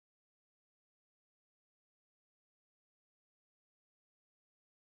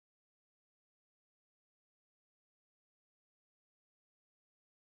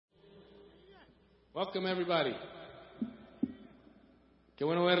Welcome everybody. Qué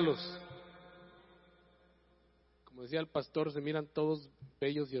bueno verlos. Como decía el pastor, se miran todos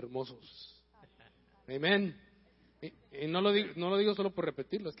bellos y hermosos. Amén. Y no lo digo solo por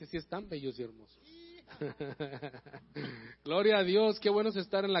repetirlo, es que sí están bellos y hermosos. Gloria a Dios, qué bueno es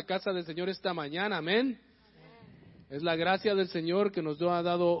estar en la casa del Señor esta mañana. Amén. Es la gracia del Señor que nos ha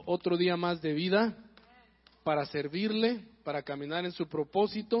dado otro día más de vida para servirle, para caminar en su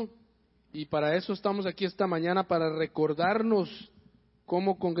propósito. Y para eso estamos aquí esta mañana, para recordarnos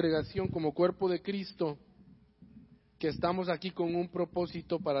como congregación, como cuerpo de Cristo, que estamos aquí con un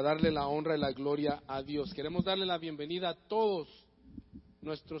propósito para darle la honra y la gloria a Dios. Queremos darle la bienvenida a todos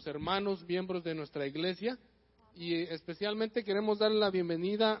nuestros hermanos, miembros de nuestra iglesia, y especialmente queremos darle la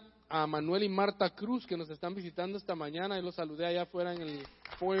bienvenida a Manuel y Marta Cruz, que nos están visitando esta mañana. Yo los saludé allá afuera en el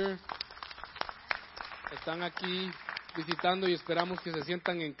foyer. Están aquí visitando y esperamos que se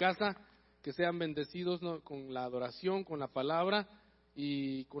sientan en casa, que sean bendecidos, ¿no?, con la adoración, con la palabra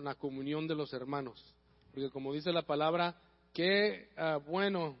y con la comunión de los hermanos. Porque como dice la palabra, qué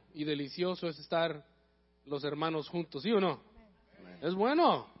bueno y delicioso es estar los hermanos juntos, ¿sí o no? Es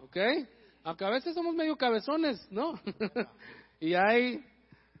bueno, ¿ok? Aunque a veces somos medio cabezones, ¿no? Y hay,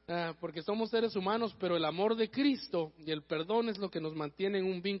 porque somos seres humanos, pero el amor de Cristo y el perdón es lo que nos mantiene en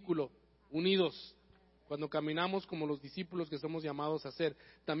un vínculo, unidos, cuando caminamos como los discípulos que somos llamados a ser.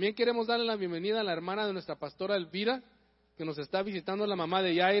 También queremos darle la bienvenida a la hermana de nuestra pastora Elvira, que nos está visitando, la mamá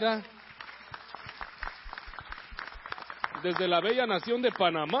de Yaira, desde la bella nación de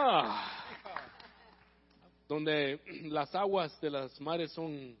Panamá, donde las aguas de las mares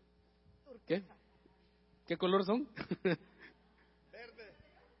son, ¿qué? ¿Qué color son?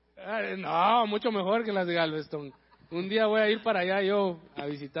 Verde. No, mucho mejor que las de Galveston. Un día voy a ir para allá yo a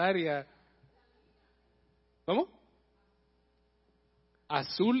visitar y a... ¿Cómo?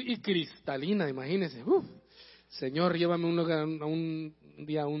 Azul y cristalina, imagínese. Señor, llévame un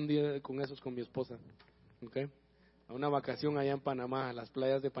día con esos con mi esposa, ¿okay? A una vacación allá en Panamá, a las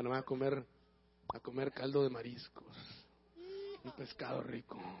playas de Panamá, a comer caldo de mariscos, un pescado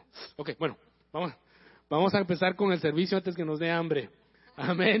rico. Ok, bueno, vamos a empezar con el servicio antes que nos dé hambre.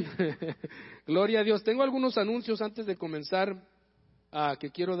 Amén. Gloria a Dios. Tengo algunos anuncios antes de comenzar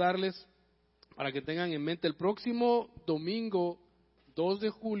que quiero darles para que tengan en mente. El próximo domingo 2 de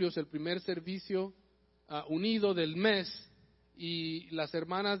julio es el primer servicio unido del mes, y las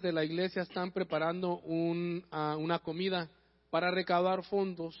hermanas de la iglesia están preparando una comida para recaudar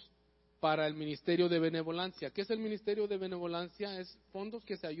fondos para el Ministerio de Benevolencia. ¿Qué es el Ministerio de Benevolencia? Es fondos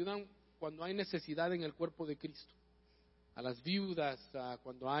que se ayudan cuando hay necesidad en el cuerpo de Cristo, a las viudas,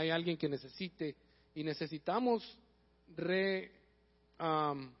 cuando hay alguien que necesite, y necesitamos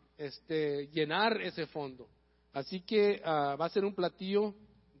llenar ese fondo. Así que va a ser un platillo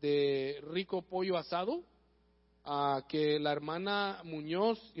de rico pollo asado, que la hermana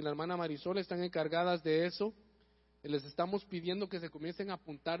Muñoz y la hermana Marisol están encargadas de eso. Les estamos pidiendo que se comiencen a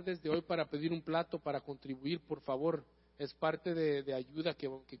apuntar desde hoy para pedir un plato, para contribuir, por favor. Es parte de ayuda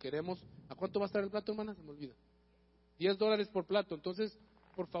que queremos. ¿A cuánto va a estar el plato, hermana? Se me olvida. $10 por plato. Entonces,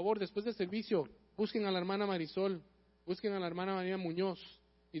 por favor, después del servicio, busquen a la hermana Marisol, busquen a la hermana María Muñoz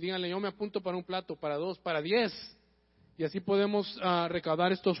y díganle: yo me apunto para un plato, para 2, para 10. Y así podemos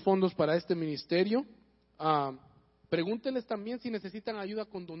recaudar estos fondos para este ministerio. Pregúntenles también si necesitan ayuda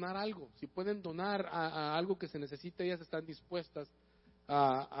con donar algo. Si pueden donar a algo que se necesite, ellas están dispuestas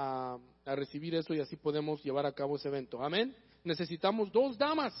a recibir eso, y así podemos llevar a cabo ese evento. Amén. Necesitamos 2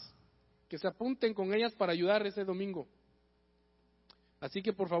 damas que se apunten con ellas para ayudar ese domingo. Así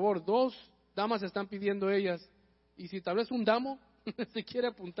que por favor, 2 damas están pidiendo ellas. Y si tal vez un damo se quiere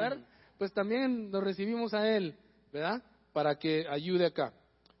apuntar, pues también lo recibimos a él, ¿verdad? Para que ayude acá.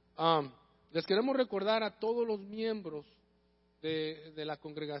 Les queremos recordar a todos los miembros de la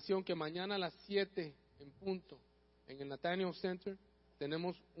congregación que mañana a las 7 en punto, en el Nathaniel Center,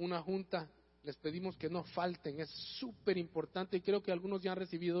 tenemos una junta. Les pedimos que no falten, es súper importante, y creo que algunos ya han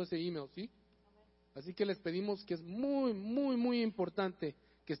recibido ese email, ¿sí? Así que les pedimos que es muy, muy, muy importante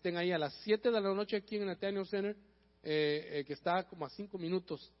que estén ahí a las 7 de la noche aquí en el Nathaniel Center, que está como a 5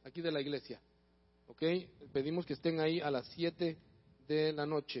 minutos aquí de la iglesia. ¿Ok? Pedimos que estén ahí a las 7 de la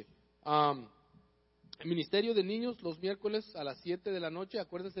noche. El Ministerio de Niños los miércoles a las 7 de la noche.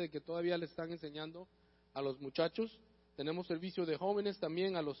 Acuérdense de que todavía le están enseñando a los muchachos. Tenemos servicio de jóvenes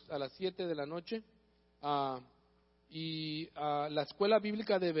también a las 7 de la noche. Y la escuela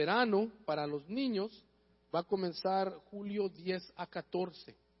bíblica de verano para los niños va a comenzar julio 10 a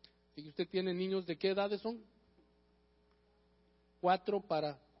 14. Si usted tiene niños, ¿de qué edades son? 4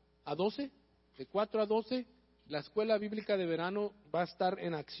 a 12. De 4 a 12, la escuela bíblica de verano va a estar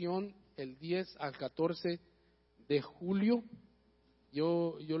en acción el 10 al 14 de julio.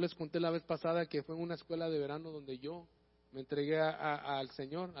 Yo les conté la vez pasada que fue en una escuela de verano donde yo me entregué al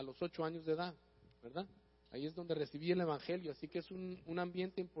Señor a los 8 años de edad, ¿verdad? Ahí es donde recibí el Evangelio, así que es un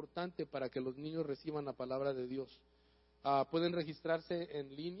ambiente importante para que los niños reciban la palabra de Dios. Pueden registrarse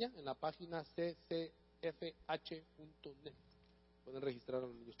en línea en la página ccfh.net. Pueden registrar a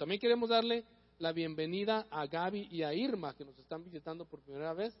los niños. También queremos darle la bienvenida a Gaby y a Irma, que nos están visitando por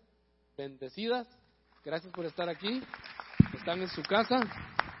primera vez. Bendecidas, gracias por estar aquí. Están en su casa.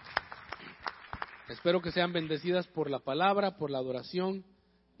 Espero que sean bendecidas por la palabra, por la adoración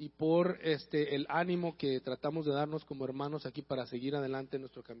y por el ánimo que tratamos de darnos como hermanos aquí para seguir adelante en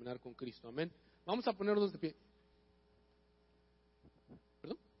nuestro caminar con Cristo. Amén. Vamos a ponernos de pie.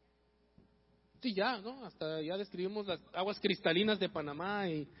 ¿Perdón? Sí, ya, ¿no? Hasta ya describimos las aguas cristalinas de Panamá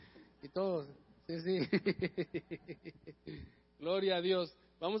y todo. Sí. Gloria a Dios.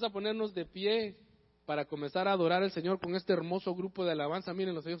 Vamos a ponernos de pie para comenzar a adorar al Señor con este hermoso grupo de alabanza.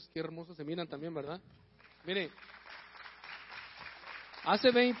 Miren los ellos, qué hermosos se miran también, ¿verdad? Miren,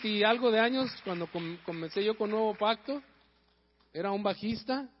 hace 20 y algo de años, cuando comencé yo con Nuevo Pacto, era un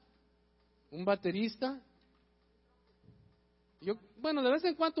bajista, un baterista. Bueno, de vez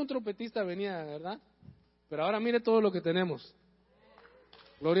en cuando un trompetista venía, ¿verdad? Pero ahora mire todo lo que tenemos.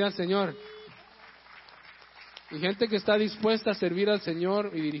 Gloria al Señor. Y gente que está dispuesta a servir al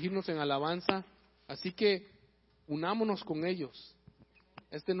Señor y dirigirnos en alabanza. Así que unámonos con ellos.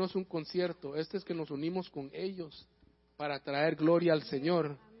 Este no es un concierto, este es que nos unimos con ellos para traer gloria al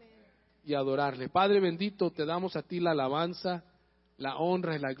Señor y adorarle. Padre bendito, te damos a ti la alabanza, la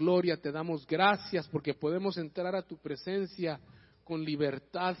honra y la gloria. Te damos gracias porque podemos entrar a tu presencia con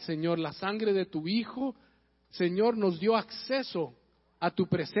libertad, Señor. La sangre de tu Hijo, Señor, nos dio acceso a tu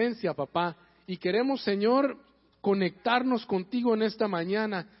presencia, papá. Y queremos, Señor, conectarnos contigo en esta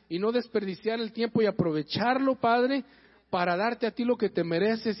mañana y no desperdiciar el tiempo y aprovecharlo, Padre, para darte a ti lo que te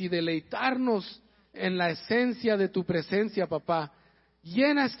mereces y deleitarnos en la esencia de tu presencia, papá.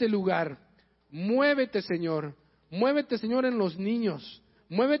 Llena este lugar, muévete, Señor, en los niños,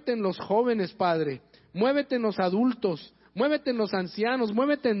 muévete en los jóvenes, Padre, muévete en los adultos, muévete en los ancianos,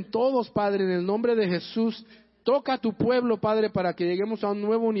 muévete en todos, Padre, en el nombre de Jesús. Toca a tu pueblo, Padre, para que lleguemos a un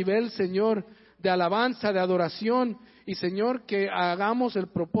nuevo nivel, Señor, de alabanza, de adoración, y Señor, que hagamos el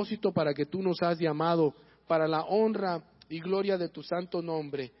propósito para que tú nos has llamado, para la honra y gloria de tu santo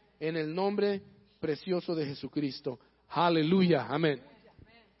nombre, en el nombre precioso de Jesucristo. Aleluya, amén.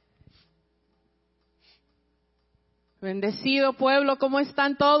 Bendecido pueblo, ¿cómo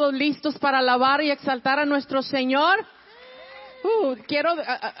están todos? ¿Listos para alabar y exaltar a nuestro Señor? Quiero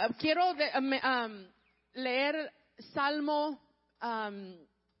leer Salmo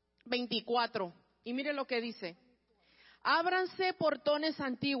 24. Y mire lo que dice. Ábranse portones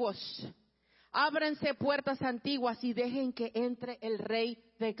antiguos, ábranse puertas antiguas y dejen que entre el Rey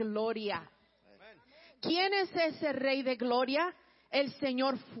de Gloria. ¿Quién es ese Rey de Gloria? El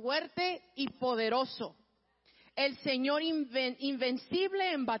Señor fuerte y poderoso, el Señor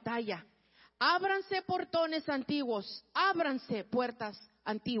invencible en batalla. Ábranse portones antiguos, ábranse puertas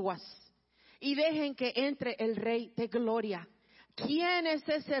antiguas y dejen que entre el Rey de Gloria. ¿Quién es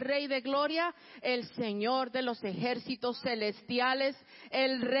ese Rey de Gloria? El Señor de los ejércitos celestiales,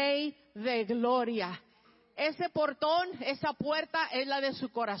 el Rey de Gloria. Ese portón, esa puerta es la de su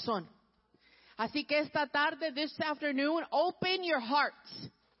corazón. Así que esta tarde, this afternoon, open your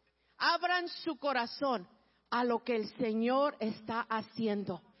hearts. Abran su corazón a lo que el Señor está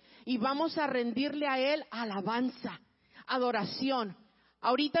haciendo. Y vamos a rendirle a Él alabanza, adoración.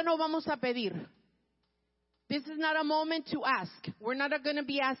 Ahorita no vamos a pedir. This is not a moment to ask. We're not going to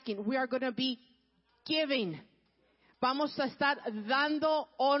be asking. We are going to be giving. Vamos a estar dando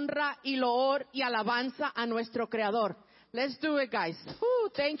honra y loor y alabanza a nuestro Creador. Let's do it, guys.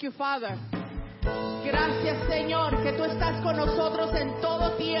 Thank you, Father. Gracias, Señor, que tú estás con nosotros en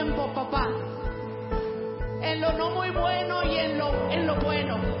todo tiempo, papá. En lo no muy bueno y en lo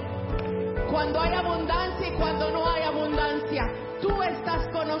bueno. Cuando hay abundancia y cuando no hay abundancia, tú estás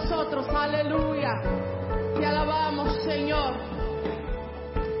con nosotros. Aleluya. Te alabamos, Señor.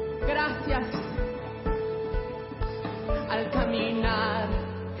 Gracias. Al caminar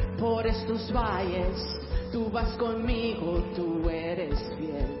por estos valles, tú vas conmigo, tú eres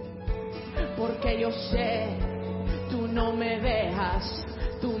fiel. Porque yo sé, tú no me dejas,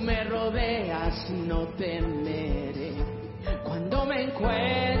 tú me rodeas, no temeré. Cuando me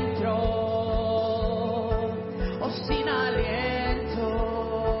encuentro sin aliento,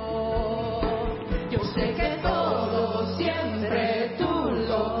 yo sé que todo siempre tú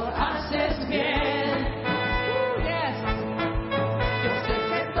lo haces bien. Yes. Yo sé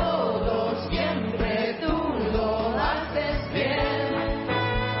que todo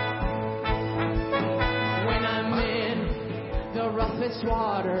it's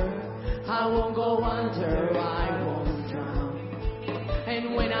water, I won't go under, I won't drown.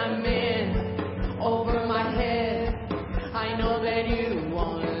 And when I'm in over my head, I know that you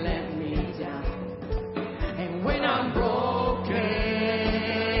won't let me down. And when I'm broken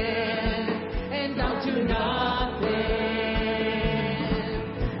and down to nothing,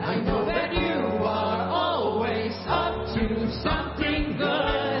 I know that you are always up to something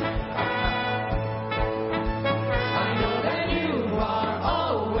good. I know that you are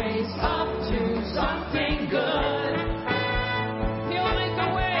always up to something good. He'll make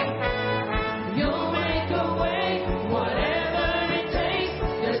a way.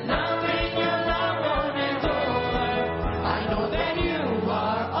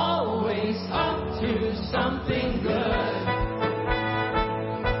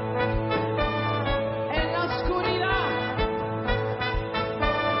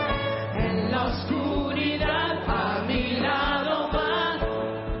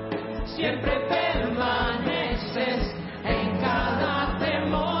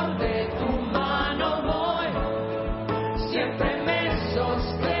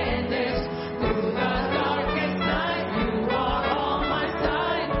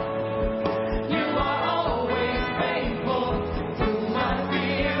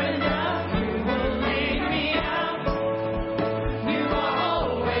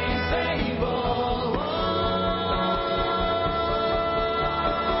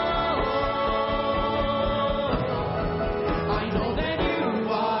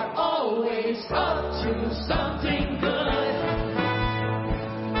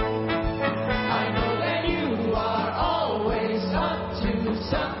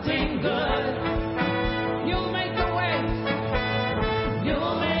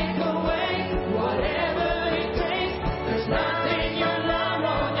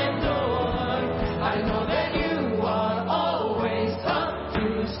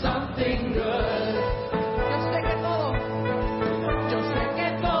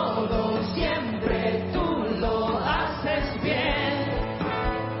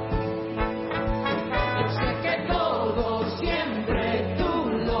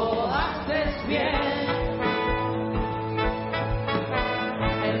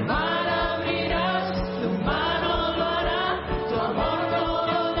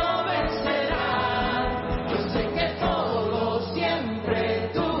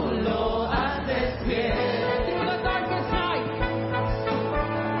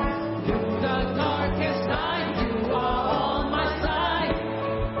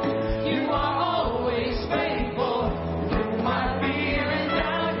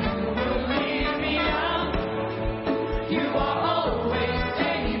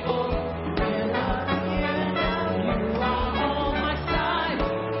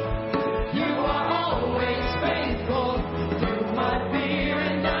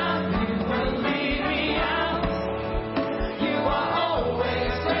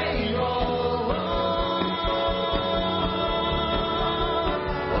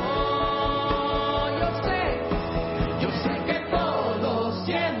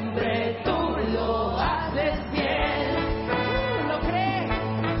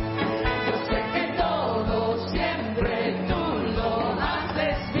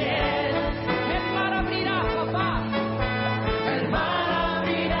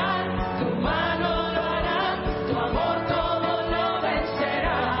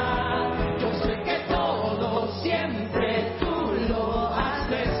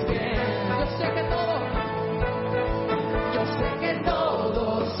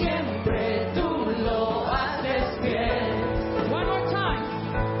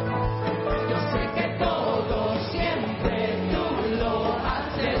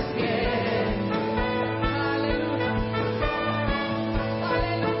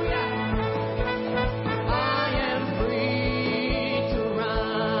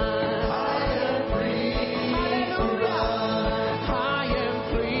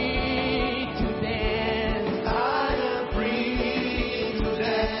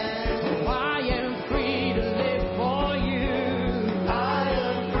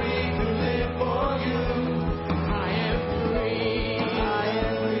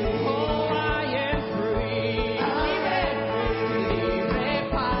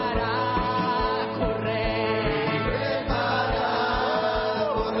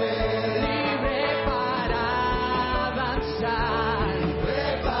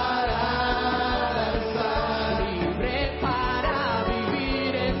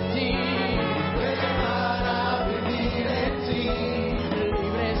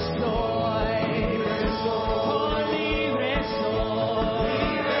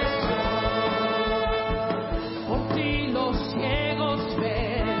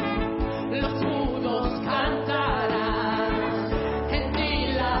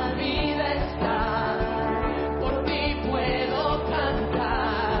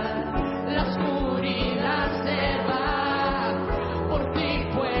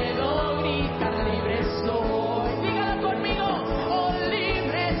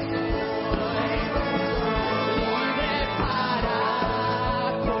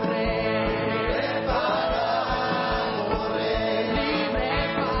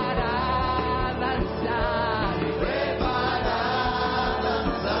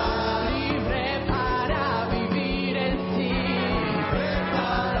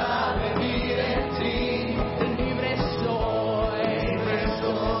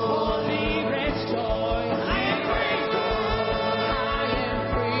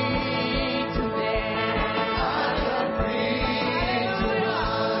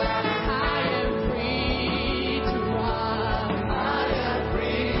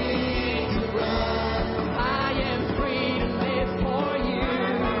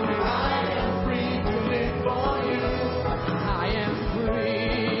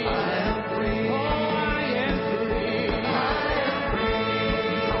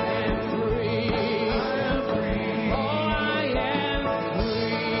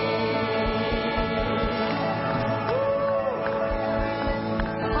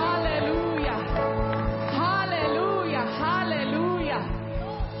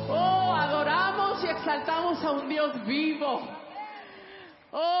 a un Dios vivo.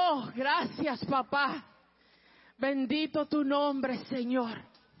 Oh, gracias, papá. Bendito tu nombre, Señor.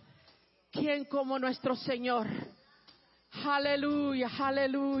 ¿Quién como nuestro Señor? Aleluya,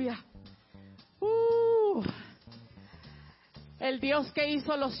 aleluya. El Dios que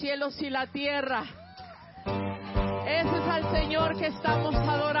hizo los cielos y la tierra. Ese es al Señor que estamos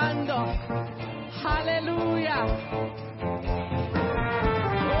adorando. Aleluya.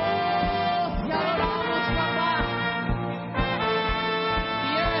 Oh, te adoramos, papá.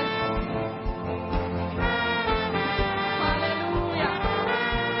 Yes. Aleluya.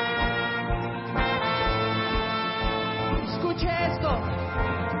 Escuche esto.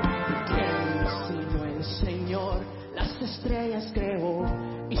 ¿Quién sino el Señor? Las estrellas creó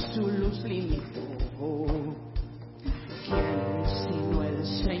y su luz limitó. ¿Quién sino el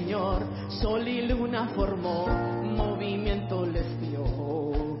Señor? Sol y luna formó, movimiento les dio.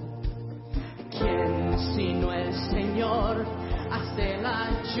 ¿Quién sino el Señor? Hace la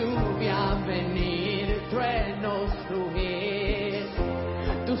lluvia venir, truenos rugir.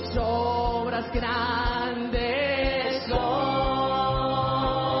 Tus obras grandes son.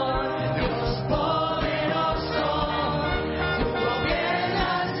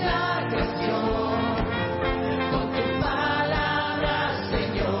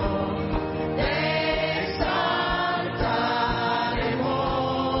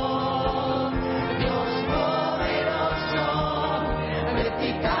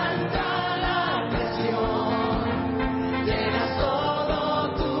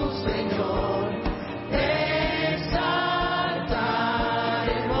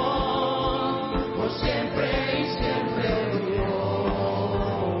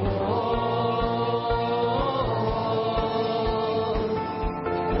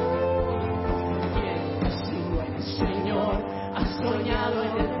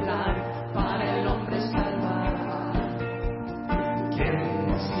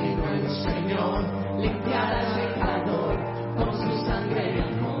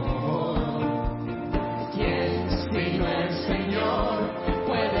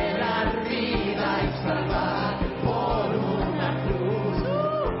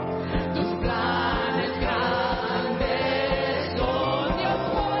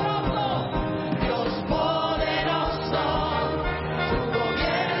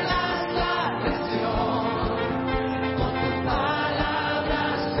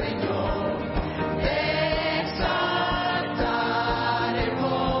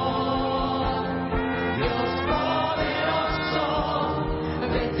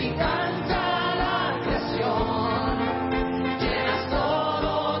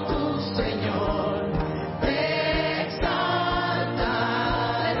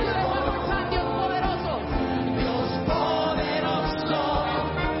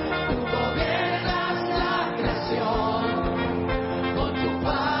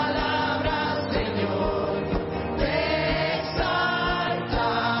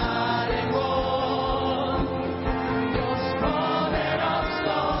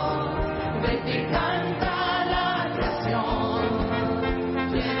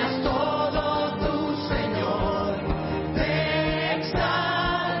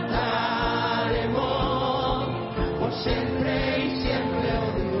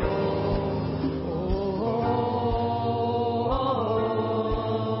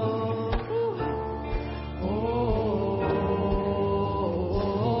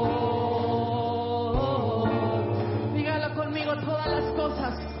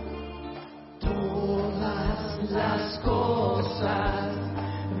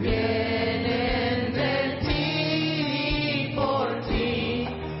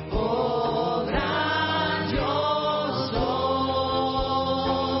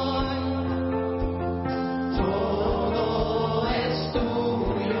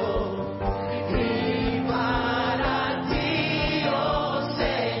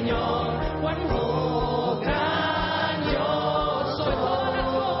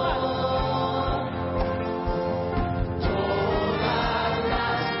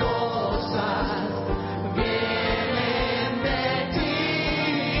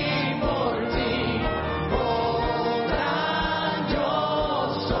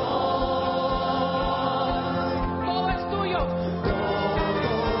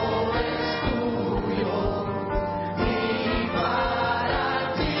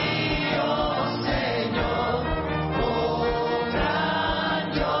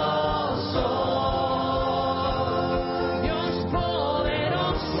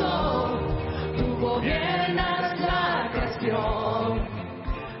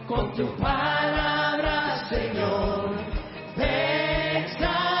 Señor, te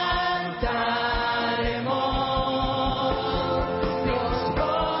exaltaremos.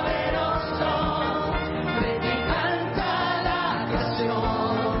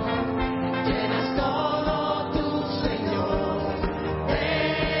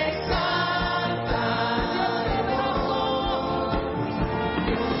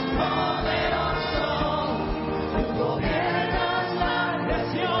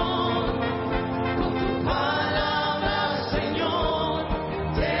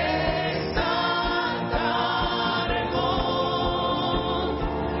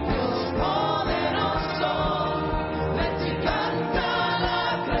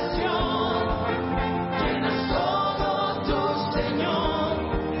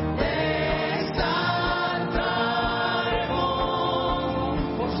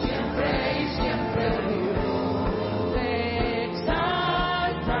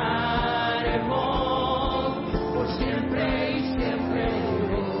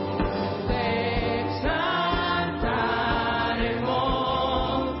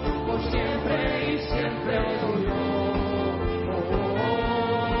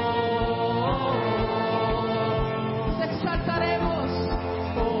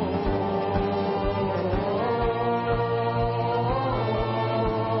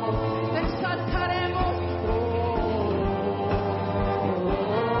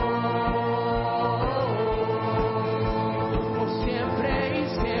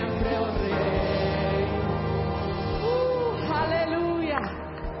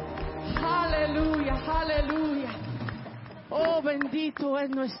 Bendito es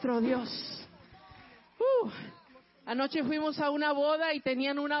nuestro Dios. Anoche fuimos a una boda y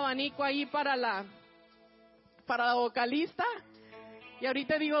tenían un abanico ahí para la vocalista. Y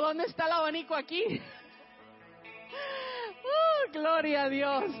ahorita digo, ¿dónde está el abanico aquí? Gloria a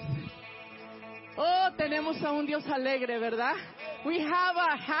Dios. Oh, tenemos a un Dios alegre, ¿verdad? We have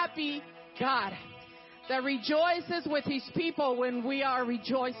a happy God that rejoices with His people when we are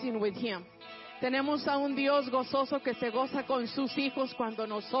rejoicing with Him. Tenemos a un Dios gozoso que se goza con sus hijos cuando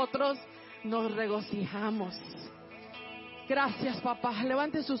nosotros nos regocijamos. Gracias, papá.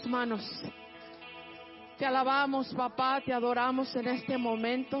 Levante sus manos. Te alabamos, papá, te adoramos en este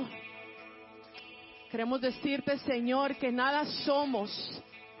momento. Queremos decirte, Señor, que nada somos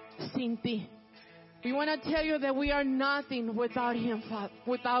sin ti. We want to tell you that we are nothing without Him,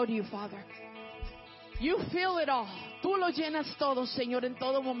 without you, Father. You fill it all. Tú lo llenas todo, Señor, en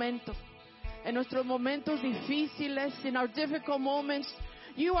todo momento. En nuestros momentos difíciles, in our difficult moments,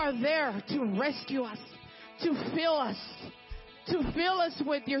 you are there to rescue us, to fill us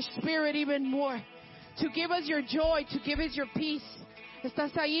with your spirit even more, to give us your joy, to give us your peace.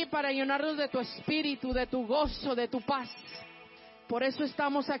 Estás ahí para llenarnos de tu espíritu, de tu gozo, de tu paz. Por eso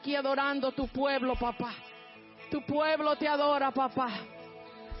estamos aquí adorando tu pueblo, papá. Tu pueblo te adora, papá.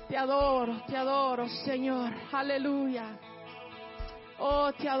 Te adoro, Señor. Aleluya.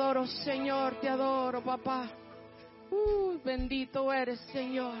 Oh, te adoro, Señor, te adoro, papá. Bendito eres,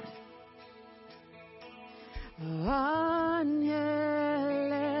 Señor. Ángeles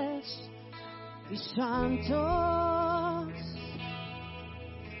y santos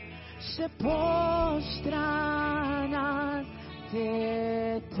se postran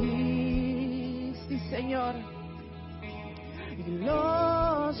ante ti, sí, Señor. Y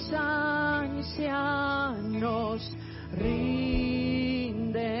los ancianos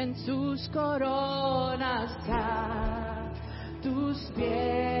rinden sus coronas a tus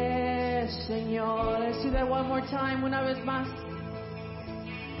pies, Señor. Let's do that one more time, una vez más.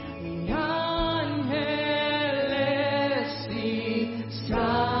 Y ángeles y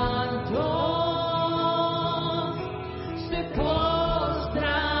santos se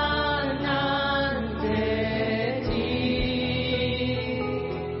postran ante ti.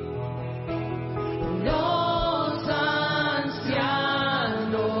 Los ancianos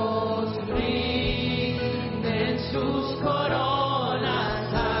rinden sus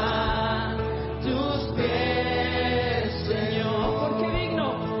coronas a tus pies, Señor.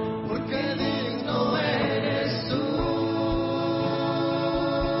 Porque digno eres tú.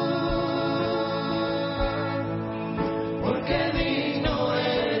 Porque digno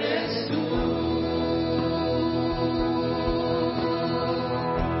eres tú.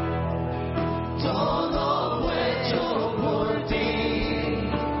 Todo fue hecho por ti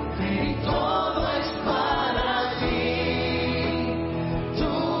y todo es para ti.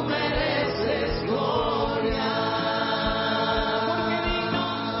 Tú mereces gloria.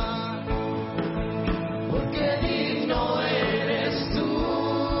 Porque digno eres tú.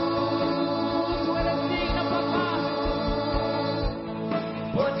 Tú eres digno, papá.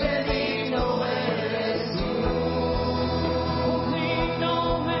 Porque digno eres tú. Digno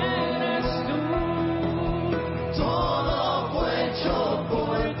eres tú. Todo fue hecho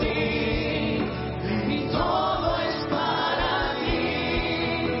por ti y todo es para ti.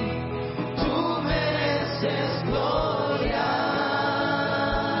 Tú mereces gloria.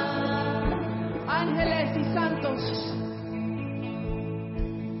 Ángeles y santos.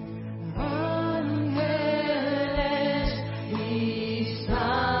 Ángeles y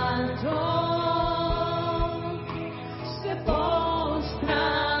santos.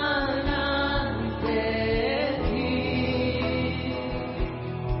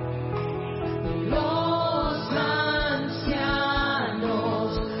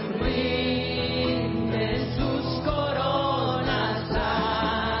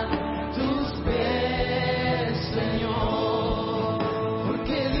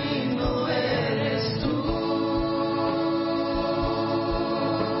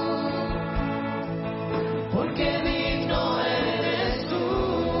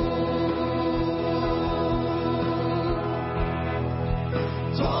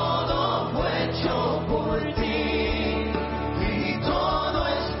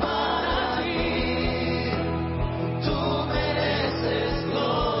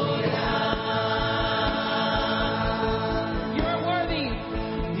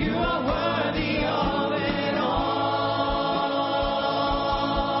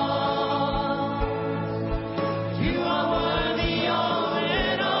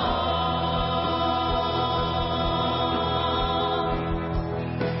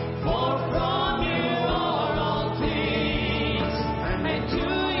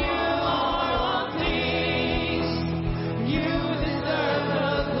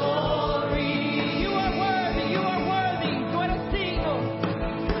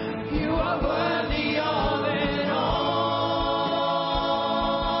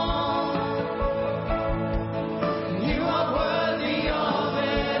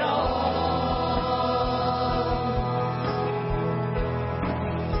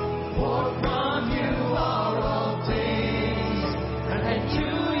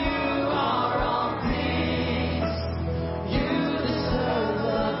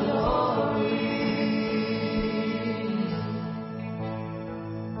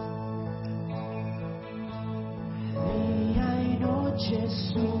 noche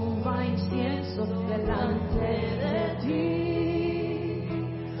suba incienso delante de ti.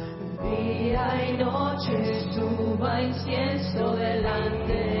 Día y noche suba incienso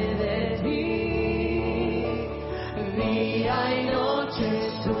delante de ti. Día y noche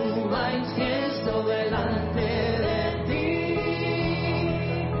suba incienso delante de ti.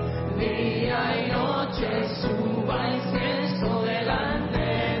 Día y noche suba incienso delante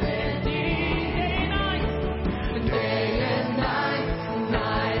de ti. Day and night,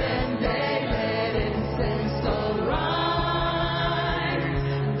 night and day, let incense arise.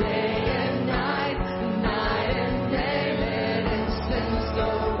 Day and night, night and day, let incense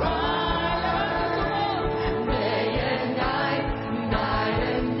arise. Day and night, night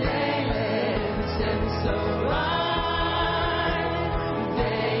and day, let incense arise.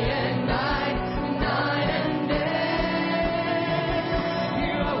 Day and night, night and day,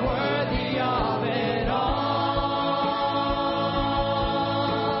 you are worthy of it all.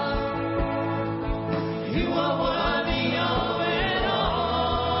 You are worthy of it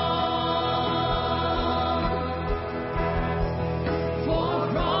all. For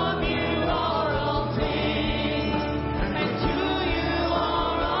from you are all things, and to you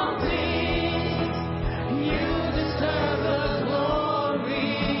are all things. You deserve the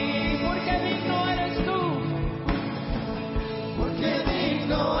glory. Porque digno eres tú. Porque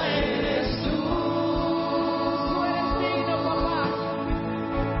digno eres tú. Tú eres digno, papá.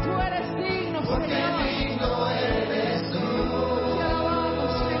 Tú eres digno, Porque Señor. digno eres tú. Te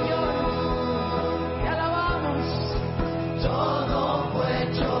alabamos, Señor. Te alabamos. Todo fue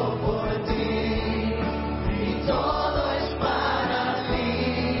hecho por ti y todo es para ti.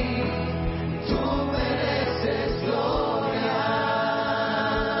 Tú mereces gloria.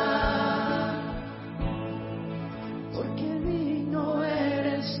 Porque digno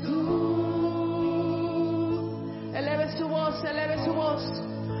eres tú. Eleve su voz, eleve su voz.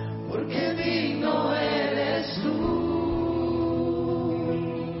 Porque digno eres tú.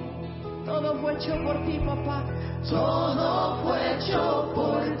 Todo fue hecho por ti, papá. Todo fue hecho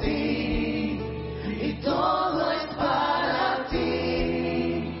por ti y todo es para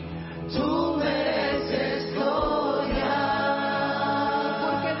ti. Tú mereces gloria.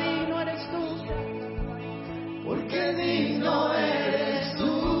 Porque digno eres tú. Porque digno eres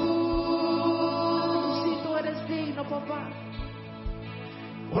tú. Sí, tú eres digno, papá.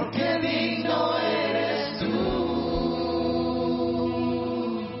 Porque digno eres tú.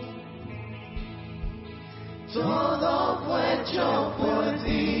 Todo fue hecho por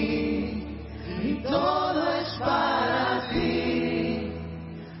ti y todo es para ti.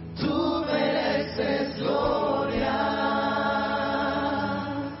 Tú mereces gloria.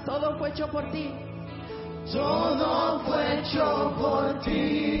 Todo fue hecho por ti. Todo fue hecho por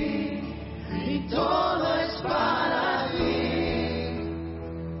ti y todo es para ti.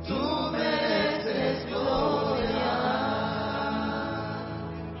 Tú mereces gloria.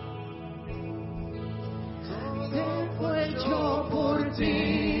 Todo fue hecho por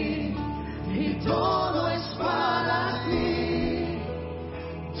ti y todo es para ti.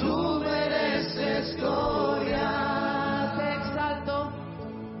 Tú mereces gloria. Te exalto.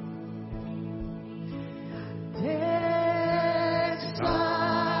 Te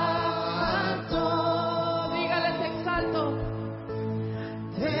exalto. Dígale, te exalto.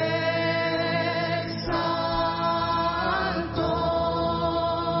 Te exalto.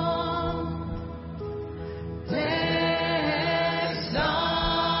 Te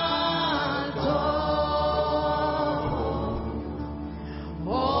exalto.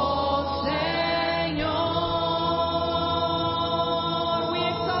 Oh Señor, We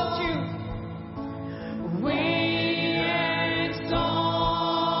exalt you. we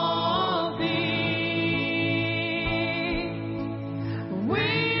exalt thee. We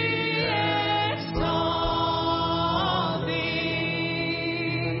exalt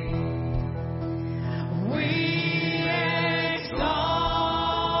thee. We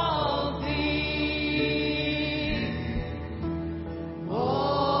exalt thee. Oh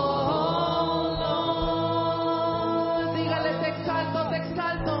Lord, Dígale, te exalto, te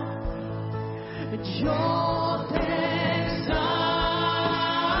exalto. yo te exalto.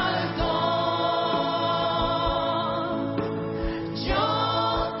 Yo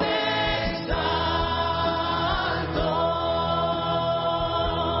te exalto.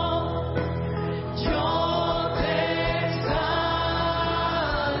 Yo te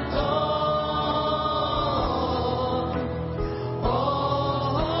exalto.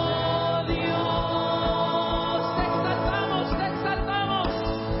 Oh Dios, Te exaltamos, te exaltamos.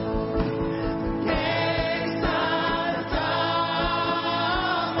 te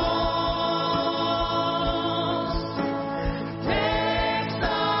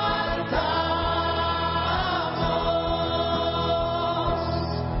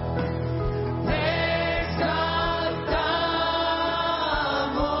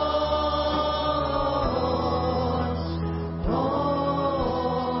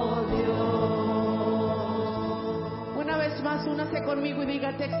conmigo y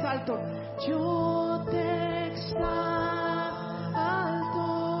diga, te exalto. Yo te exalto.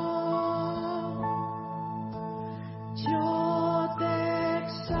 Yo te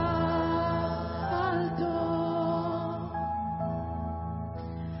exalto.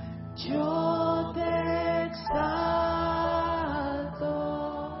 Yo te exalto.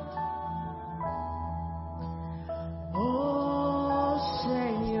 Oh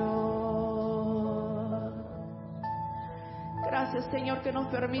Señor. Gracias, Señor, que nos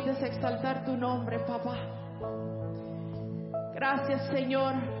permites exaltar tu nombre, papá. Gracias,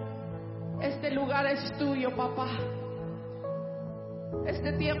 Señor. Este lugar es tuyo, papá.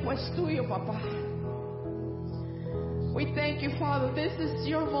 Este tiempo es tuyo, papá. We thank you, Father. This is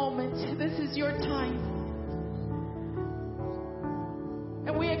your moment. This is your time.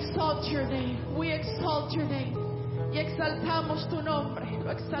 And we exalt your name. We exalt your name. Y exaltamos tu nombre.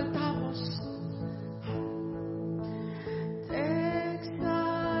 Lo exaltamos. Te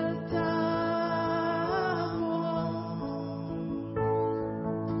exaltamos.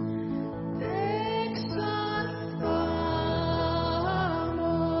 Te exaltamos.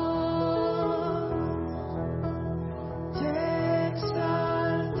 Te exaltamos.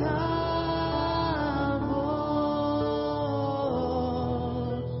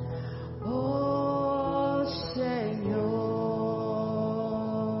 Oh Señor.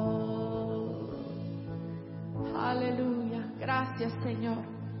 Aleluya. Gracias, Señor.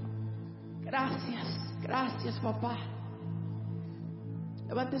 Gracias. Gracias, papá.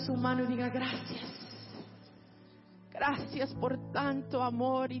 Levante su mano y diga gracias. Gracias por tanto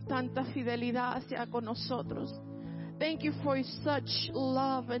amor y tanta fidelidad hacia con nosotros. Thank you for such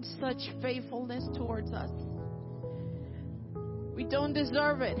love and such faithfulness towards us. We don't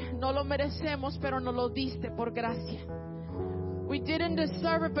deserve it. No lo merecemos, pero nos lo diste por gracia. We didn't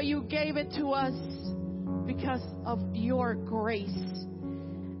deserve it, but you gave it to us because of your grace.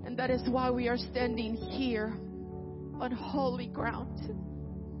 And that is why we are standing here on holy ground.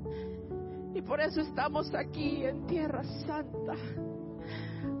 Y por eso estamos aquí en Tierra Santa,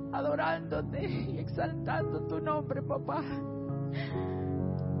 adorándote y exaltando tu nombre, papá.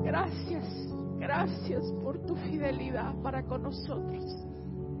 Gracias, gracias por tu fidelidad para con nosotros.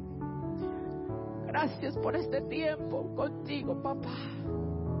 Gracias por este tiempo contigo, papá.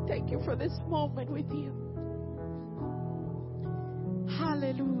 Thank you for this moment with you.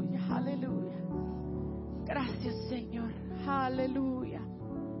 Aleluya, aleluya. Gracias, Señor. Aleluya.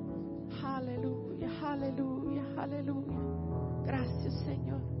 Aleluya, aleluya, aleluya. Gracias,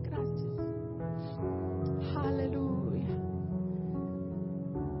 Señor. Gracias. Aleluya.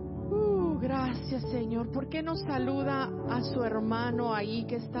 Gracias, Señor. ¿Por qué no saluda a su hermano ahí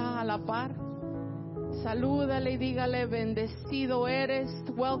que está a la par? Salúdale y dígale, bendecido eres.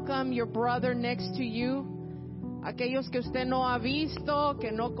 Welcome your brother next to you. Aquellos que usted no ha visto,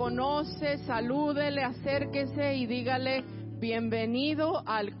 que no conoce, salúdele, acérquese y dígale, bienvenido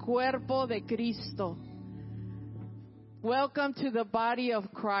al cuerpo de Cristo. Welcome to the body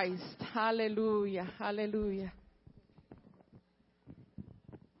of Christ. Aleluya, aleluya.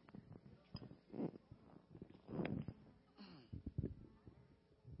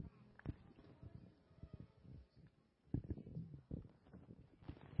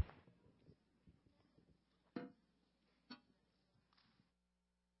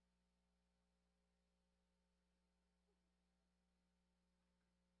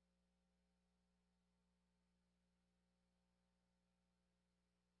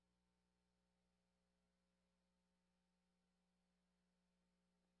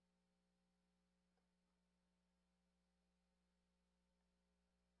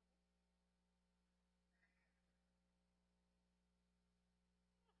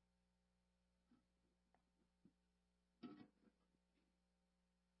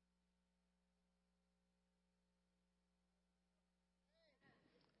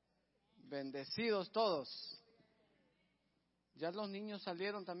 Bendecidos todos. Ya los niños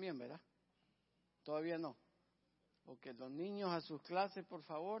salieron también, ¿verdad? Todavía no. Ok, los niños a sus clases, por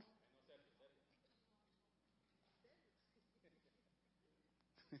favor.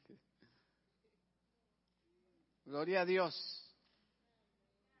 Gloria a Dios.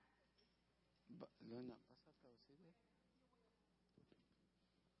 Luna, ¿vas a traducir?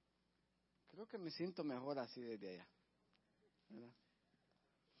 Creo que me siento mejor así desde allá, ¿verdad?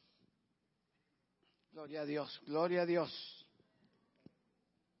 Gloria a Dios, gloria a Dios.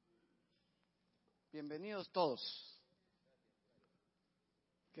 Bienvenidos todos.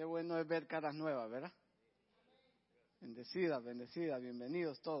 Qué bueno es ver caras nuevas, ¿verdad? Bendecidas, bendecidas,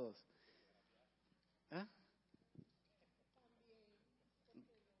 bienvenidos todos. ¿Eh?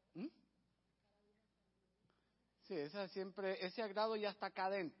 Sí, esa siempre, ese agrado ya está acá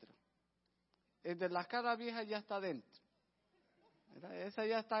adentro. El de las caras viejas ya está adentro. ¿Verdad? Esa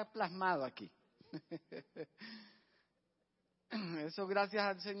ya está plasmado aquí. Eso gracias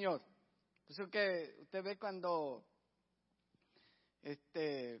al Señor. Por eso que usted ve cuando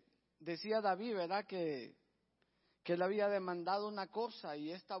decía David, ¿verdad? Que él había demandado una cosa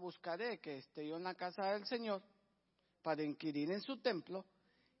y esta buscaré, que esté yo en la casa del Señor para inquirir en su templo.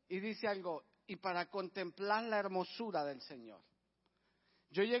 Y dice algo, y para contemplar la hermosura del Señor.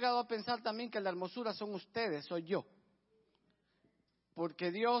 Yo he llegado a pensar también que la hermosura son ustedes, soy yo.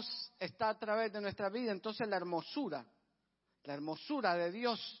 Porque Dios está a través de nuestra vida, entonces la hermosura de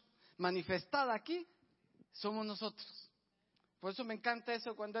Dios manifestada aquí, somos nosotros. Por eso me encanta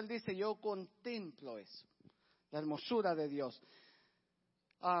eso cuando Él dice, yo contemplo eso, la hermosura de Dios.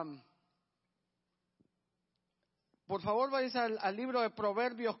 Por favor, vais al libro de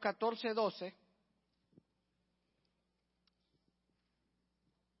Proverbios 14:12.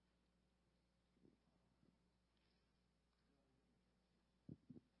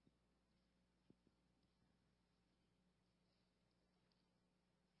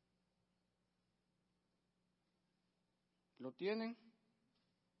 ¿Lo tienen?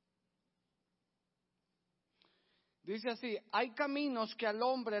 Dice así, hay caminos que al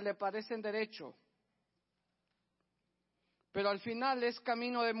hombre le parecen derecho, pero al final es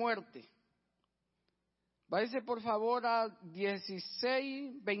camino de muerte. Váyase por favor a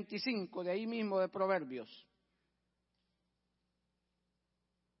 16:25, de ahí mismo de Proverbios.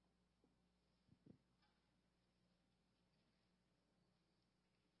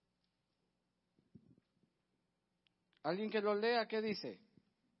 ¿Alguien que lo lea, qué dice?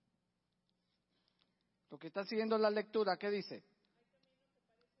 Lo que está siguiendo la lectura, ¿qué dice?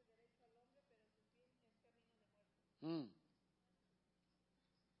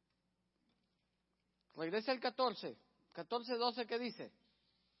 Regresa el 14:12, ¿qué dice?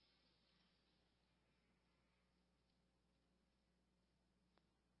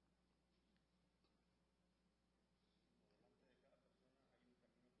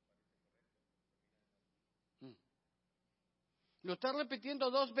 Lo está repitiendo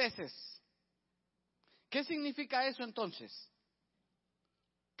 2 veces. ¿Qué significa eso entonces?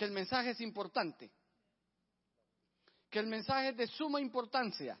 Que el mensaje es importante. Que el mensaje es de suma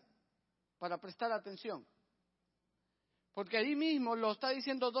importancia para prestar atención. Porque ahí mismo lo está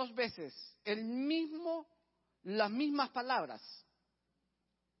diciendo 2 veces. Las mismas palabras.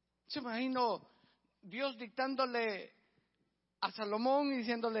 Se imagino Dios dictándole a Salomón y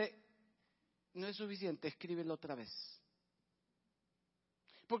diciéndole, no es suficiente, escríbelo otra vez.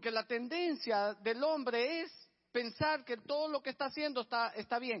 Porque la tendencia del hombre es pensar que todo lo que está haciendo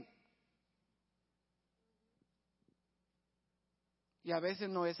está bien. Y a veces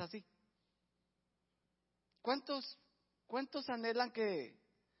no es así. ¿Cuántos anhelan que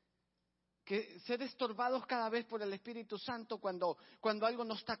ser estorbados cada vez por el Espíritu Santo cuando algo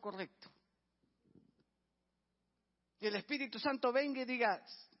no está correcto? Y el Espíritu Santo venga y diga,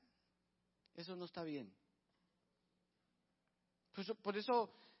 eso no está bien. Por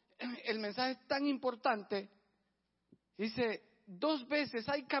eso el mensaje es tan importante. Dice 2 veces,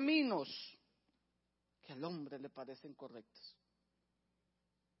 hay caminos que al hombre le parecen correctos,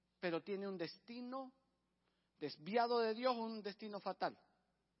 pero tiene un destino desviado de Dios, un destino fatal,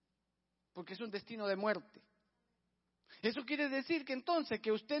 porque es un destino de muerte. Eso quiere decir que entonces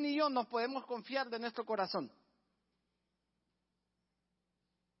que usted ni yo nos podemos confiar de nuestro corazón.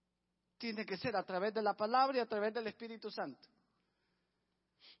 Tiene que ser a través de la palabra y a través del Espíritu Santo.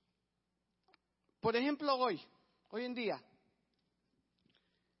 Por ejemplo, hoy en día,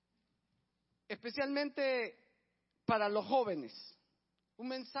 especialmente para los jóvenes, un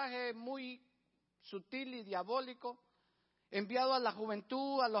mensaje muy sutil y diabólico enviado a la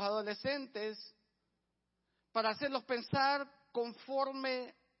juventud, a los adolescentes, para hacerlos pensar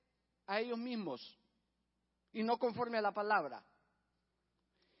conforme a ellos mismos y no conforme a la palabra.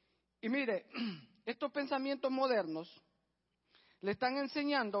 Y mire, estos pensamientos modernos le están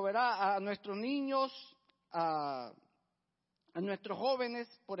enseñando, ¿verdad?, a nuestros niños, a nuestros jóvenes,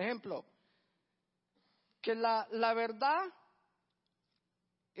 por ejemplo, que la verdad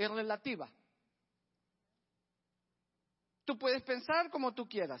es relativa. Tú puedes pensar como tú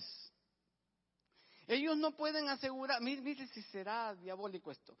quieras. Ellos no pueden asegurar, mire si será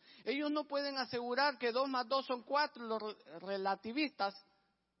diabólico esto, ellos no pueden asegurar que 2 más 2 son 4, los relativistas,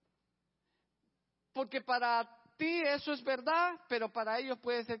 porque para ti eso es verdad, pero para ellos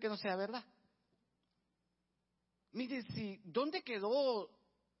puede ser que no sea verdad. Mire, ¿dónde quedó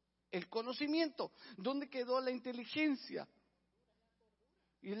el conocimiento? ¿Dónde quedó la inteligencia?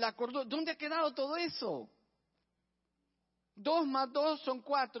 Y la cordura, ¿dónde ha quedado todo eso? 2 más 2 son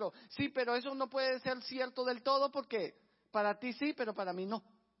 4. Sí, pero eso no puede ser cierto del todo porque para ti sí, pero para mí no.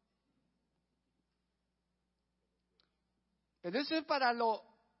 Pero eso es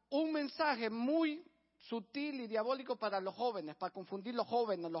un mensaje muy sutil y diabólico para los jóvenes, para confundir los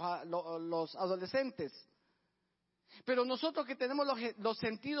jóvenes, los adolescentes. Pero nosotros que tenemos los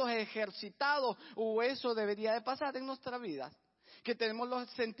sentidos ejercitados, o eso debería de pasar en nuestra vida, que tenemos los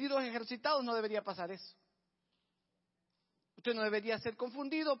sentidos ejercitados, no debería pasar eso. Usted no debería ser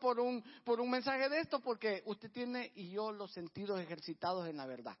confundido por un mensaje de esto, porque usted tiene y yo los sentidos ejercitados en la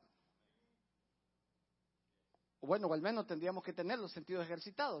verdad. Bueno, o al menos tendríamos que tener los sentidos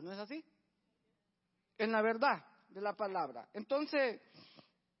ejercitados, ¿no es así? En la verdad de la palabra. Entonces,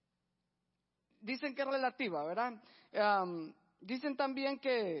 dicen que es relativa, ¿verdad? Dicen también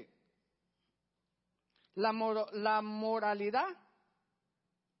que la moralidad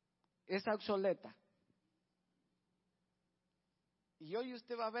es obsoleta. Y hoy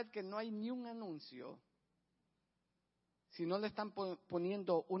usted va a ver que no hay ni un anuncio si no le están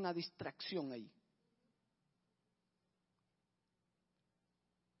poniendo una distracción ahí.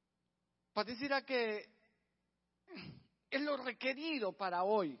 Pareciera que es lo requerido para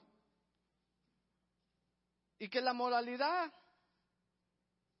hoy. Y que la moralidad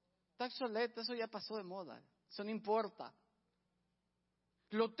está obsoleta, eso ya pasó de moda, eso no importa.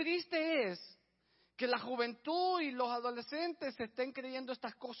 Lo triste es que la juventud y los adolescentes estén creyendo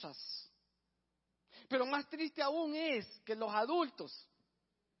estas cosas. Pero más triste aún es que los adultos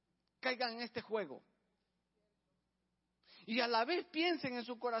caigan en este juego. Y a la vez piensen en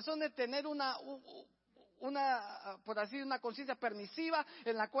su corazón de tener una por así decirlo, una conciencia permisiva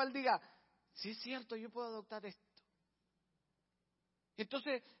en la cual diga, sí es cierto, yo puedo adoptar esto.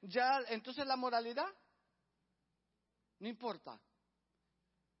 Entonces la moralidad no importa.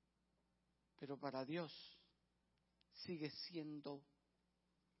 Pero para Dios sigue siendo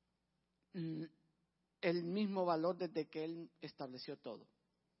el mismo valor desde que Él estableció todo.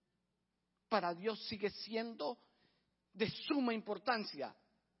 Para Dios sigue siendo de suma importancia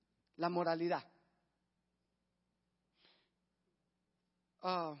la moralidad.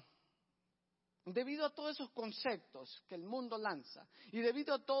 Debido a todos esos conceptos que el mundo lanza y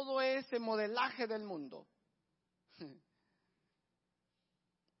debido a todo ese modelaje del mundo,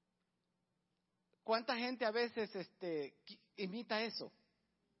 ¿cuánta gente a veces imita eso?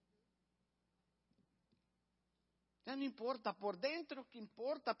 Ya no importa, por dentro que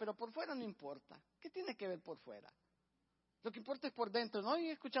importa, pero por fuera no importa. ¿Qué tiene que ver por fuera? Lo que importa es por dentro, ¿no?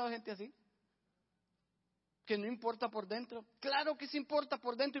 ¿He escuchado gente así? Que no importa por dentro. Claro que sí importa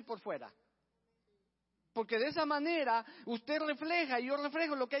por dentro y por fuera. Porque de esa manera usted refleja y yo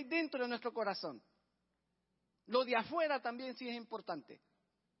reflejo lo que hay dentro de nuestro corazón. Lo de afuera también sí es importante.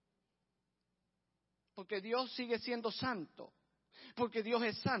 Porque Dios sigue siendo santo. Porque Dios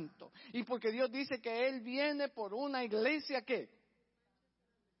es santo. Y porque Dios dice que Él viene por una iglesia que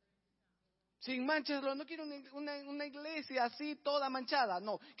sin manchas. No quiero una iglesia así toda manchada.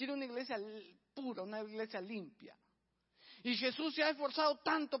 No, quiero una iglesia pura, una iglesia limpia. Y Jesús se ha esforzado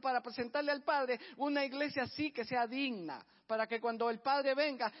tanto para presentarle al Padre una iglesia así que sea digna, para que cuando el Padre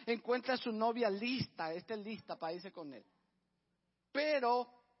venga encuentre a su novia lista, esté lista para irse con Él.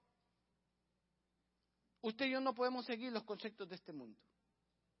 Pero usted y yo no podemos seguir los conceptos de este mundo.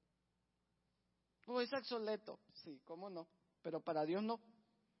 Es obsoleto, sí, cómo no, pero para Dios no.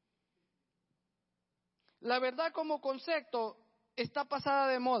 La verdad como concepto está pasada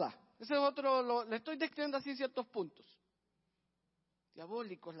de moda. Ese es otro, le estoy describiendo así ciertos puntos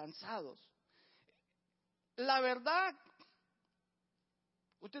diabólicos lanzados. La verdad,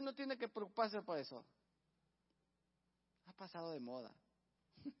 usted no tiene que preocuparse por eso. Ha pasado de moda.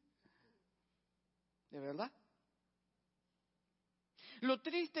 ¿De verdad? Lo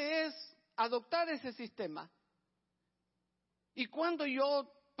triste es adoptar ese sistema. ¿Y cuándo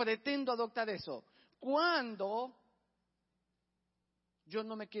yo pretendo adoptar eso? Cuando yo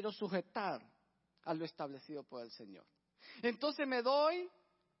no me quiero sujetar a lo establecido por el Señor. Entonces me doy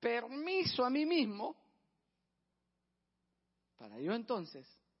permiso a mí mismo para yo entonces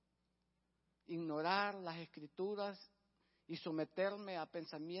ignorar las Escrituras y someterme a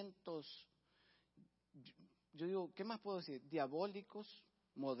pensamientos, yo digo, ¿qué más puedo decir? Diabólicos,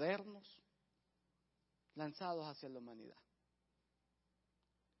 modernos, lanzados hacia la humanidad.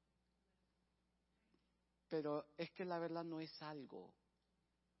 Pero es que la verdad no es algo,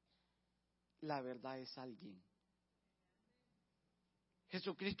 la verdad es alguien.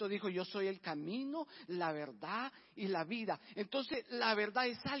 Jesucristo dijo, yo soy el camino, la verdad y la vida. Entonces, la verdad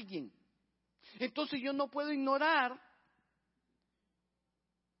es alguien. Entonces, yo no puedo ignorar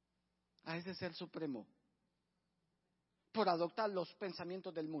a ese ser supremo. por adoptar los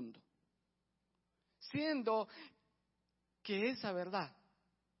pensamientos del mundo. Siendo que esa verdad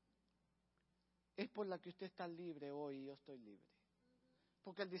es por la que usted está libre hoy y yo estoy libre.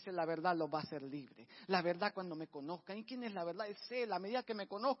 Porque Él dice, la verdad los va a hacer libre. La verdad cuando me conozcan. ¿Y quién es la verdad? Es Él. A medida que me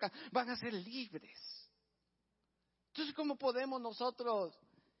conozcan, van a ser libres. Entonces, ¿cómo podemos nosotros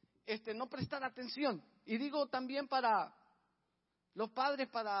no prestar atención? Y digo también para los padres,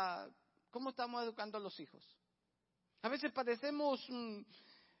 para cómo estamos educando a los hijos. A veces parecemos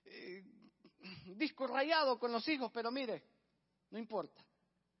disco rayado con los hijos, pero mire, no importa.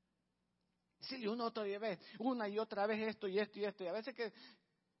 Decirle una y otra vez esto y esto y esto. Y a veces que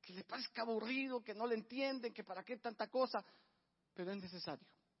les parezca aburrido, que no le entienden, que para qué tanta cosa. Pero es necesario.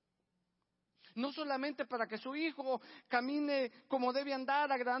 No solamente para que su hijo camine como debe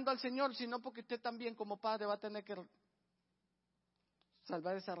andar, agradando al Señor, sino porque usted también como padre va a tener que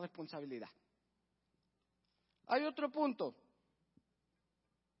salvar esa responsabilidad. Hay otro punto.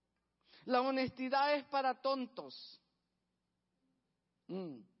 La honestidad es para tontos.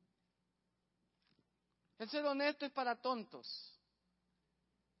 El ser honesto es para tontos.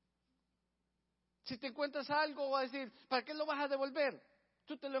 Si te encuentras algo, va a decir, ¿para qué lo vas a devolver?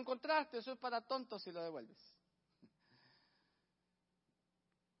 Tú te lo encontraste, eso es para tontos si lo devuelves.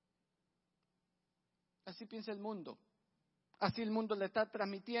 Así piensa el mundo. Así el mundo le está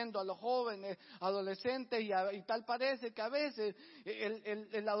transmitiendo a los jóvenes, adolescentes, y tal parece que a veces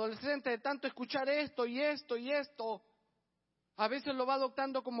el adolescente de tanto escuchar esto y esto y esto, a veces lo va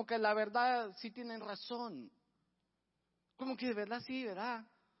adoptando como que la verdad sí tienen razón. Como que de verdad sí, ¿verdad?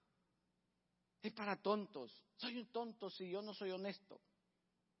 Es para tontos. Soy un tonto si yo no soy honesto.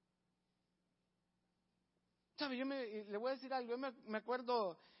 ¿Sabe? Le voy a decir algo. Yo me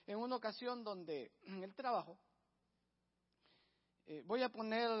acuerdo en una ocasión donde en el trabajo, voy a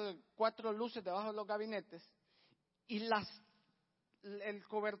poner 4 luces debajo de los gabinetes y el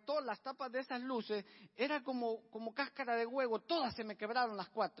cobertor, las tapas de esas luces, era como cáscara de huevo. Todas se me quebraron las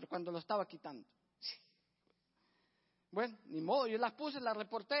 4 cuando lo estaba quitando. Sí. Bueno, ni modo, yo las puse, las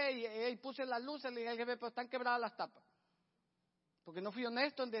reporté y puse las luces, le dije al jefe, pero están quebradas las tapas. Porque no fui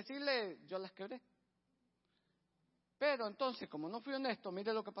honesto en decirle, yo las quebré. Pero entonces, como no fui honesto,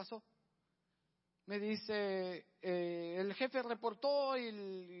 mire lo que pasó. Me dice, el jefe reportó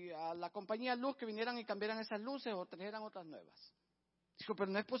y a la compañía Luz que vinieran y cambiaran esas luces o trajeran otras nuevas. Dijo,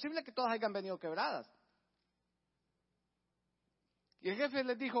 pero no es posible que todas hayan venido quebradas. Y el jefe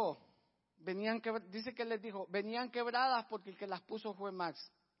les dijo, venían quebradas porque el que las puso fue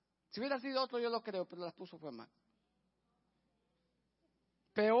Max. Si hubiera sido otro yo lo creo, pero las puso fue Max.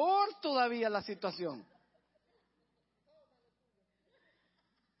 Peor todavía la situación.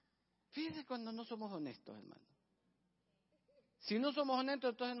 Fíjense cuando no somos honestos, hermano. Si no somos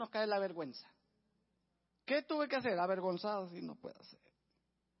honestos, entonces nos cae la vergüenza. ¿Qué tuve que hacer? Avergonzado, si no puedo hacer.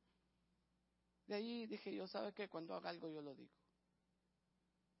 De ahí dije yo, ¿sabe qué? Cuando haga algo yo lo digo.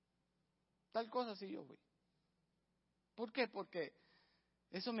 Tal cosa sí yo fui. ¿Por qué? Porque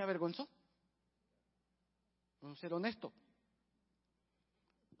eso me avergonzó. No ser honesto.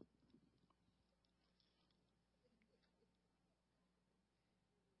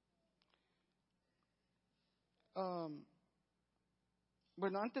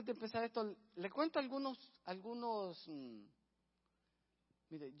 Bueno, antes de empezar esto, le cuento algunos.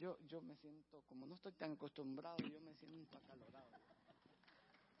 Mire, yo me siento, como no estoy tan acostumbrado, yo me siento acalorado.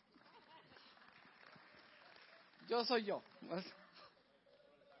 Yo soy yo.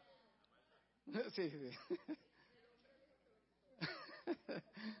 Sí.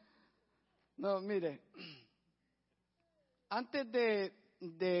 No, mire, antes de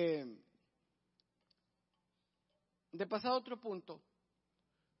pasar a otro punto,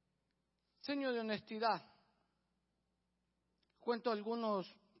 señor de honestidad, cuento algunas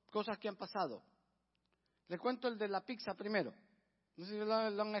cosas que han pasado. Le cuento el de la pizza primero. No sé si lo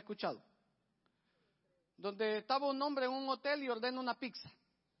han escuchado. Donde estaba un hombre en un hotel y ordena una pizza.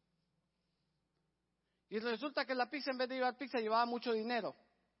 Y resulta que la pizza, en vez de llevar pizza, llevaba mucho dinero.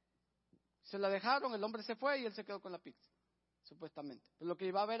 Se la dejaron, el hombre se fue y él se quedó con la pizza, supuestamente. Pero lo que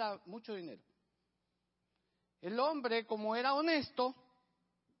llevaba era mucho dinero. El hombre, como era honesto,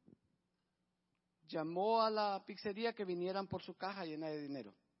 llamó a la pizzería que vinieran por su caja llena de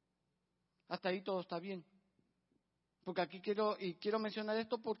dinero. Hasta ahí todo está bien. Porque aquí quiero mencionar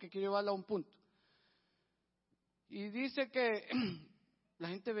esto porque quiero llevarlo a un punto. Y dice que la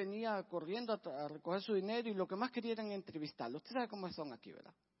gente venía corriendo a recoger su dinero y lo que más querían era entrevistarlo. Usted sabe cómo son aquí,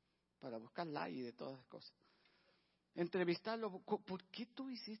 ¿verdad? Para buscar like y de todas esas cosas. Entrevistarlo. ¿Por qué tú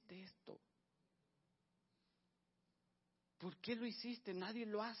hiciste esto? ¿Por qué lo hiciste? Nadie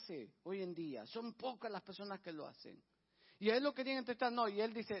lo hace hoy en día. Son pocas las personas que lo hacen. Y a él lo querían entrevistar, no, y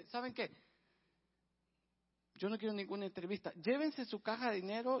él dice, ¿saben qué? Yo no quiero ninguna entrevista. Llévense su caja de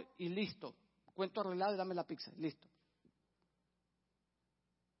dinero y listo. Cuento arreglado y dame la pizza, listo.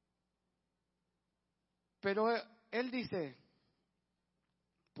 Pero él dice,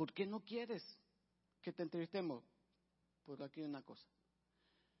 ¿por qué no quieres que te entrevistemos? Por aquí hay una cosa.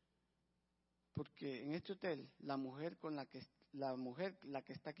 Porque en este hotel la mujer la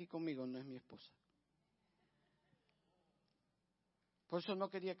que está aquí conmigo no es mi esposa. Por eso no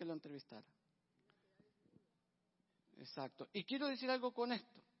quería que lo entrevistara. Exacto. Y quiero decir algo con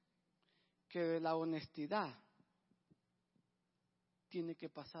esto, que de la honestidad tiene que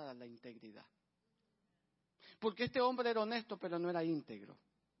pasar a la integridad. Porque este hombre era honesto, pero no era íntegro.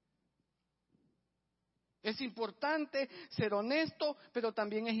 Es importante ser honesto, pero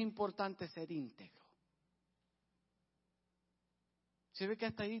también es importante ser íntegro. Se ve que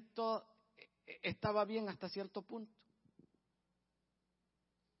hasta ahí todo estaba bien hasta cierto punto.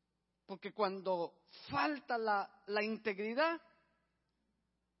 Porque cuando falta la integridad,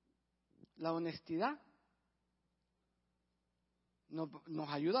 la honestidad, nos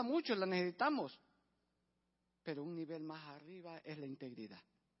ayuda mucho, la necesitamos. Pero un nivel más arriba es la integridad.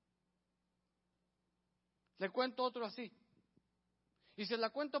 Le cuento otro así. Y se la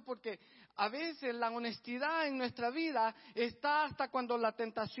cuento porque a veces la honestidad en nuestra vida está hasta cuando la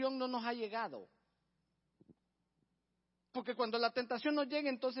tentación no nos ha llegado. Porque cuando la tentación nos llega,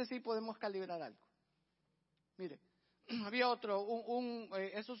 entonces sí podemos calibrar algo. Mire, había otro,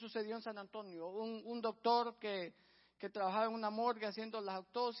 eso sucedió en San Antonio, un doctor que trabajaba en una morgue haciendo las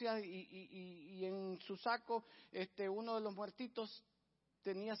autopsias y en su saco uno de los muertitos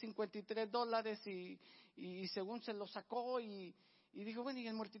tenía $53 y según se lo sacó y dijo, bueno, ¿y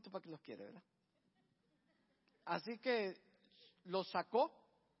el muertito para qué los quiere, verdad? Así que lo sacó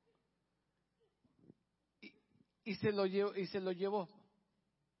y se lo llevó,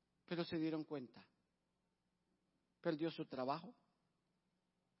 pero se dieron cuenta. Perdió su trabajo,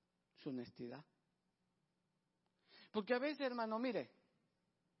 su honestidad. Porque a veces, hermano, mire,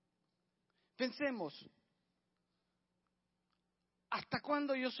 pensemos, ¿hasta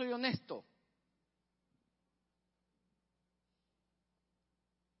cuándo yo soy honesto?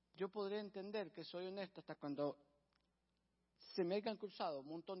 Yo podría entender que soy honesto hasta cuando se me hayan cruzado un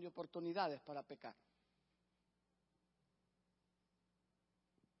montón de oportunidades para pecar.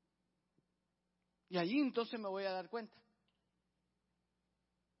 Y allí entonces me voy a dar cuenta.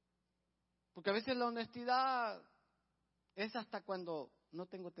 Porque a veces la honestidad es hasta cuando no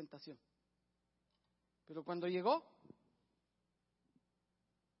tengo tentación. Pero cuando llegó,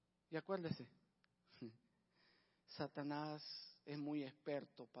 y acuérdese, Satanás es muy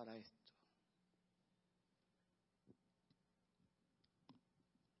experto para esto.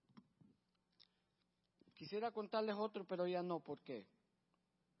 Quisiera contarles otro, pero ya no, ¿por qué?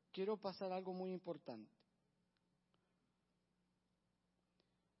 Quiero pasar algo muy importante.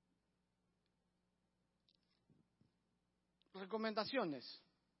 Recomendaciones.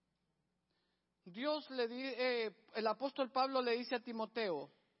 El apóstol Pablo le dice a Timoteo,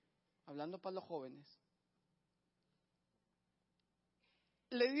 hablando para los jóvenes,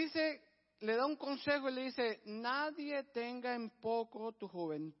 le da un consejo y le dice, nadie tenga en poco tu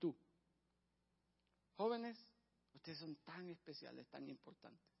juventud. Jóvenes, ustedes son tan especiales, tan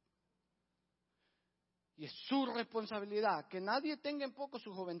importantes. Y es su responsabilidad que nadie tenga en poco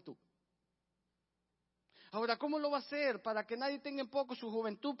su juventud. Ahora, ¿cómo lo va a hacer para que nadie tenga en poco su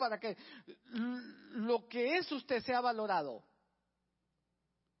juventud, para que lo que es usted sea valorado?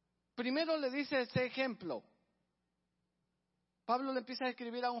 Primero le dice ese ejemplo. Pablo le empieza a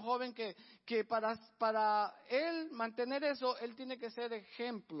escribir a un joven que para él mantener eso, él tiene que ser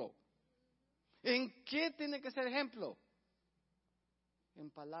ejemplo. ¿En qué tiene que ser ejemplo? En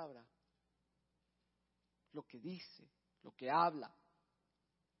palabra. Lo que dice, lo que habla.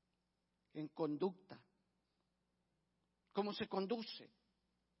 En conducta. Cómo se conduce,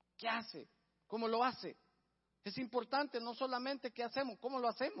 qué hace, cómo lo hace. Es importante no solamente qué hacemos, cómo lo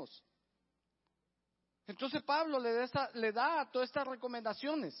hacemos. Entonces Pablo le da todas estas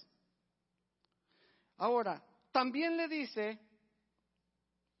recomendaciones. Ahora, también le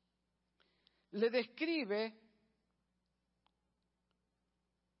describe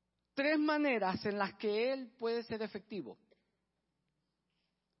 3 maneras en las que él puede ser efectivo.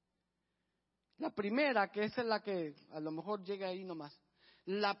 La primera, que esa es la que a lo mejor llega ahí nomás.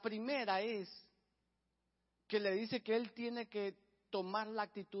 La primera es que le dice que él tiene que tomar la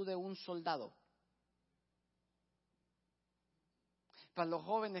actitud de un soldado. Para los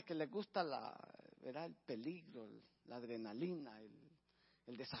jóvenes que les gusta ¿verdad? El peligro, la adrenalina,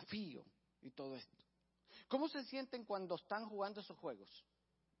 el desafío y todo esto. ¿Cómo se sienten cuando están jugando esos juegos?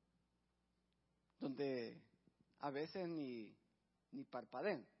 Donde a veces ni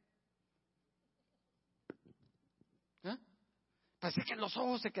parpadean. ¿Eh? Parece que los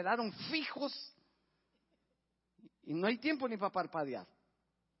ojos se quedaron fijos y no hay tiempo ni para parpadear.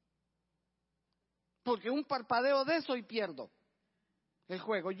 Porque un parpadeo de eso y pierdo el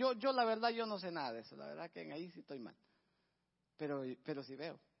juego. Yo la verdad, yo no sé nada de eso. La verdad que ahí sí estoy mal. Pero sí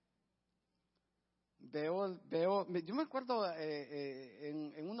veo. Yo me acuerdo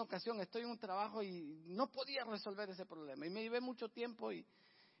en una ocasión estoy en un trabajo y no podía resolver ese problema. Y me llevé mucho tiempo y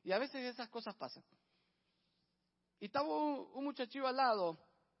a veces esas cosas pasan. Y estaba un muchachillo al lado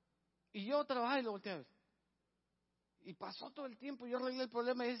y yo trabajaba y lo volteé a ver. Y pasó todo el tiempo, yo arreglé el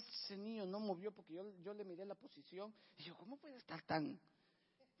problema y ese niño no movió porque yo le miré la posición. Y yo, ¿cómo puede estar tan...?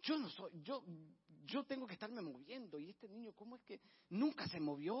 Yo no soy, yo tengo que estarme moviendo. Y este niño, ¿cómo es que nunca se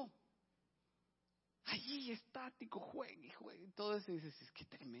movió? Allí estático, juegue y juegue. Y todo eso, y dices, es que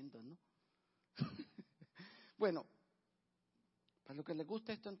tremendo, ¿no? Bueno, para lo que le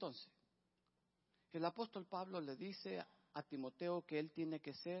gusta esto entonces, el apóstol Pablo le dice a Timoteo que él tiene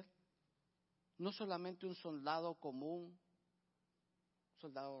que ser no solamente un soldado común,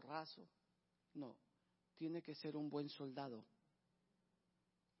 soldado raso, no, tiene que ser un buen soldado.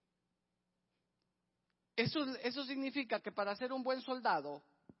 Eso significa que para ser un buen soldado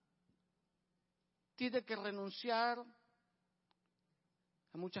tiene que renunciar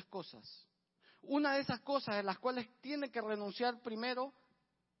a muchas cosas. Una de esas cosas en las cuales tiene que renunciar primero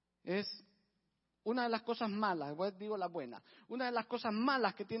es una de las cosas malas, digo la buena. Una de las cosas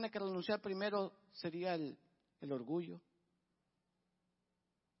malas que tiene que renunciar primero sería el orgullo.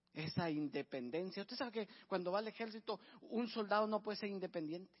 Esa independencia. Usted sabe que cuando va al ejército, un soldado no puede ser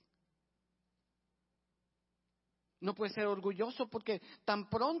independiente. No puede ser orgulloso porque tan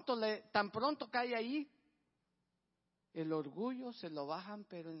pronto cae ahí, el orgullo se lo bajan,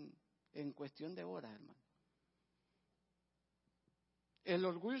 pero en cuestión de horas, hermano. El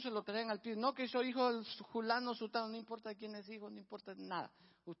orgullo se lo traen al piso. No que soy hijo del fulano, sultano, no importa quién es hijo, no importa nada.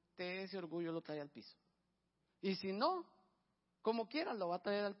 Usted ese orgullo lo trae al piso. Y si no, como quiera lo va a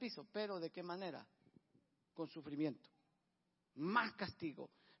traer al piso. Pero ¿de qué manera? Con sufrimiento. Más castigo,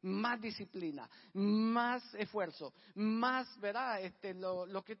 más disciplina, más esfuerzo, más, ¿verdad?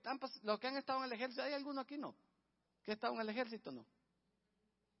 Los que han estado en el ejército, ¿hay alguno aquí no? ¿Que ha estado en el ejército no?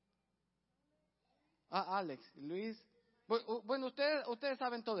 Alex, Luis. Bueno, ustedes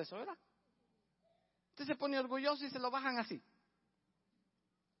saben todo eso, ¿verdad? Usted se pone orgulloso y se lo bajan así.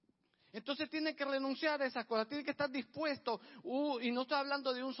 Entonces tiene que renunciar a esas cosas, tiene que estar dispuesto. Y no estoy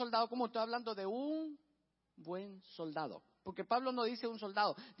hablando de un soldado como estoy hablando de un buen soldado. Porque Pablo no dice un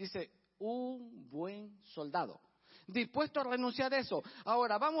soldado, dice un buen soldado. Dispuesto a renunciar a eso.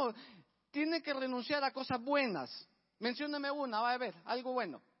 Ahora, tiene que renunciar a cosas buenas. Mencióname una, va a ver, algo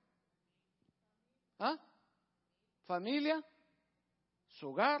bueno. ¿Ah? Familia, su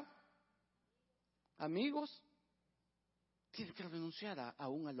hogar, amigos. Tiene que renunciar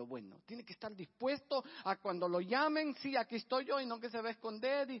aún a lo bueno. Tiene que estar dispuesto a cuando lo llamen, sí, aquí estoy yo, y no que se va a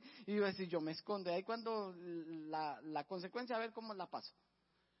esconder y va a decir, yo me esconde. Ahí cuando la consecuencia, a ver cómo la paso.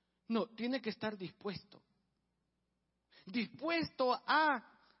 No, tiene que estar dispuesto. Dispuesto a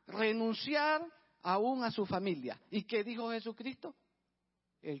renunciar aún a su familia. ¿Y qué dijo Jesucristo?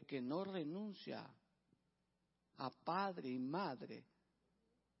 El que no renuncia a padre y madre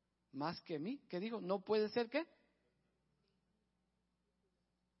más que mí, ¿qué dijo? No puede ser ¿qué?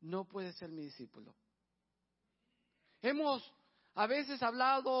 No puede ser mi discípulo. Hemos a veces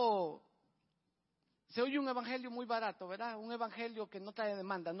hablado, se oye un evangelio muy barato, ¿verdad? Un evangelio que no trae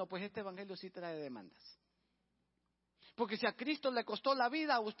demandas. No, pues este evangelio sí trae demandas. Porque si a Cristo le costó la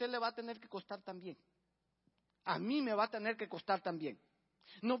vida, a usted le va a tener que costar también. A mí me va a tener que costar también.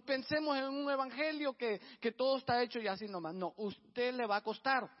 No pensemos en un evangelio que todo está hecho y así nomás. No, usted le va a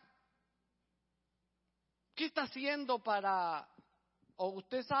costar. ¿Qué está haciendo o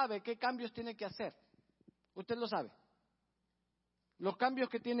usted sabe qué cambios tiene que hacer? Usted lo sabe. Los cambios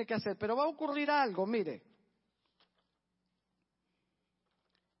que tiene que hacer. Pero va a ocurrir algo, mire.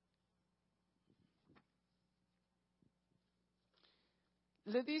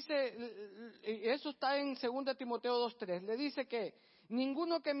 Le dice, eso está en 2 Timoteo 2:3, le dice que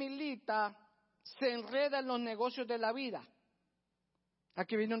ninguno que milita se enreda en los negocios de la vida.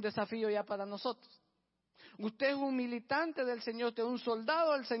 Aquí viene un desafío ya para nosotros. Usted es un militante del Señor, usted es un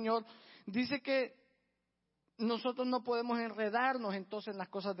soldado del Señor. Dice que nosotros no podemos enredarnos entonces en las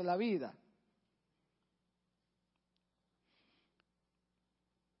cosas de la vida.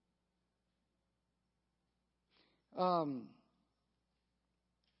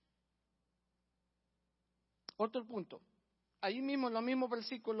 Otro punto. Ahí mismo, en los mismos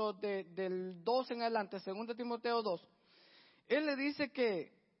versículos del 2 en adelante, 2 Timoteo 2, él le dice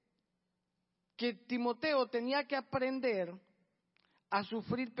que Timoteo tenía que aprender a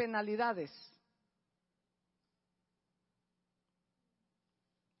sufrir penalidades.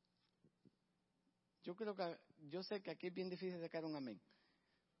 Yo sé que aquí es bien difícil sacar un amén.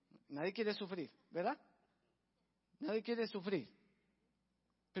 Nadie quiere sufrir, ¿verdad? Nadie quiere sufrir.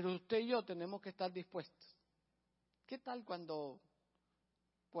 Pero usted y yo tenemos que estar dispuestos. ¿Qué tal cuando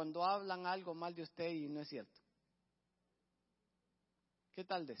hablan algo mal de usted y no es cierto? ¿Qué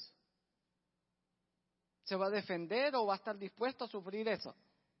tal de eso? ¿Se va a defender o va a estar dispuesto a sufrir eso?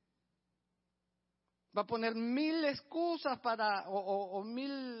 ¿Va a poner 1000 excusas o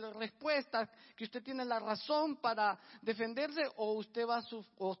 1000 respuestas que usted tiene la razón para defenderse, o usted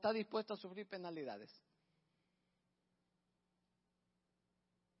o está dispuesto a sufrir penalidades?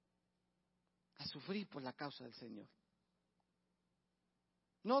 A sufrir por la causa del Señor.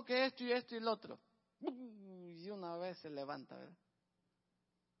 No que esto y esto y el otro. Y una vez se levanta, ¿verdad?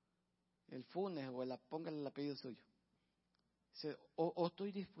 El Funes póngale el apellido suyo. Dice, o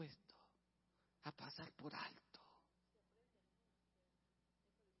estoy dispuesto a pasar por alto.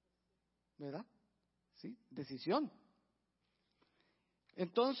 ¿Verdad? ¿Sí? Decisión.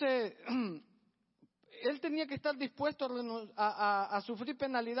 Entonces, él tenía que estar dispuesto a sufrir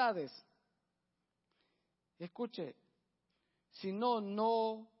penalidades. Escuche, si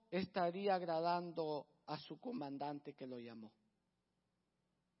no estaría agradando a su comandante que lo llamó.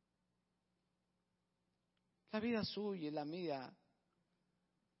 La vida suya y la mía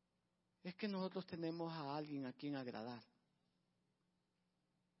es que nosotros tenemos a alguien a quien agradar.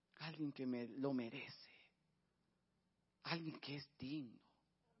 Alguien que lo merece. Alguien que es digno.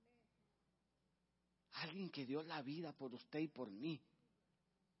 Alguien que dio la vida por usted y por mí.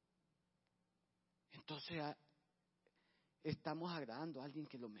 Entonces, estamos agradando a alguien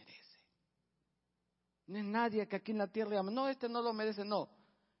que lo merece. No es nadie que aquí en la tierra llama, no, este no lo merece, no.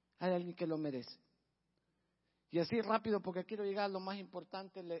 Hay alguien que lo merece. Y así rápido, porque quiero llegar a lo más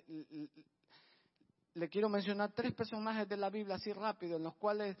importante, le quiero mencionar 3 personajes de la Biblia así rápido, en los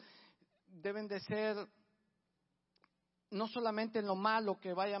cuales deben de ser, no solamente en lo malo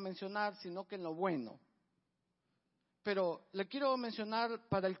que vaya a mencionar, sino que en lo bueno. Pero le quiero mencionar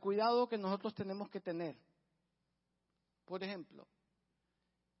para el cuidado que nosotros tenemos que tener. Por ejemplo,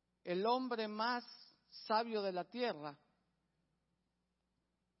 el hombre más sabio de la tierra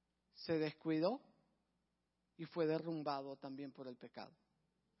se descuidó y fue derrumbado también por el pecado,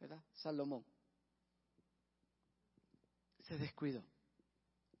 ¿verdad? Salomón se descuidó.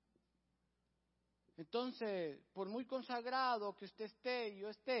 Entonces, por muy consagrado que usted esté y yo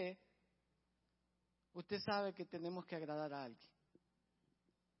esté, usted sabe que tenemos que agradar a alguien,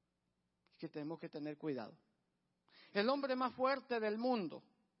 que tenemos que tener cuidado. El hombre más fuerte del mundo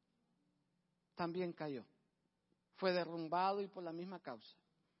también cayó, fue derrumbado y por la misma causa.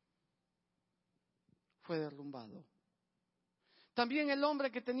 Fue derrumbado. También el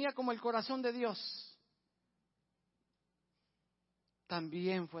hombre que tenía como el corazón de Dios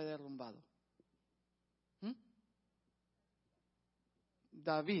también fue derrumbado.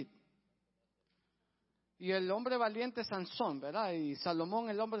 David. Y el hombre valiente Sansón, ¿verdad? Y Salomón,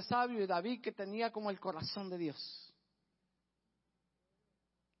 el hombre sabio, y David que tenía como el corazón de Dios.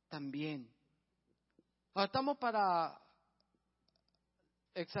 También. Ahora, ¿estamos para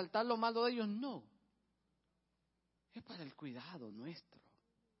exaltar lo malo de ellos? No. Es para el cuidado nuestro.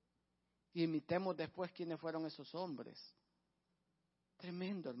 Y imitemos después quiénes fueron esos hombres.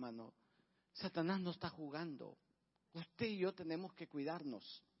 Tremendo, hermano. Satanás no está jugando. Usted y yo tenemos que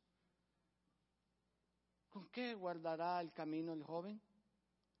cuidarnos. ¿Con qué guardará el camino el joven?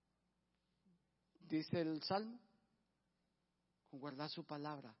 Dice el Salmo. Con guardar su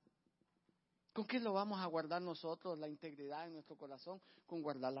palabra. ¿Con qué lo vamos a guardar nosotros, la integridad en nuestro corazón? Con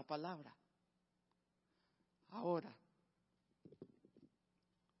guardar la palabra. Ahora,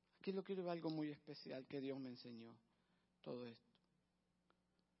 aquí lo quiero ver algo muy especial que Dios me enseñó, todo esto.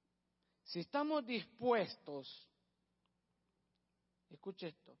 Si estamos dispuestos, escuche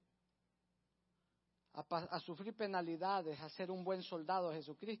esto, a sufrir penalidades, a ser un buen soldado de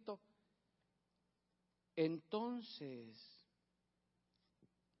Jesucristo, entonces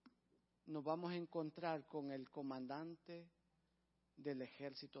nos vamos a encontrar con el comandante del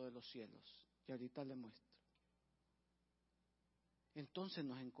ejército de los cielos. Y ahorita le muestro. Entonces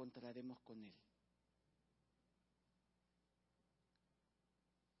nos encontraremos con él.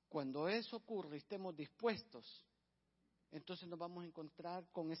 Cuando eso ocurra y estemos dispuestos, entonces nos vamos a encontrar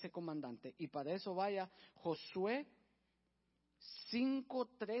con ese comandante. Y para eso vaya Josué 5,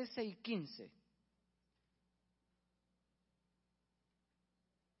 13 y 15.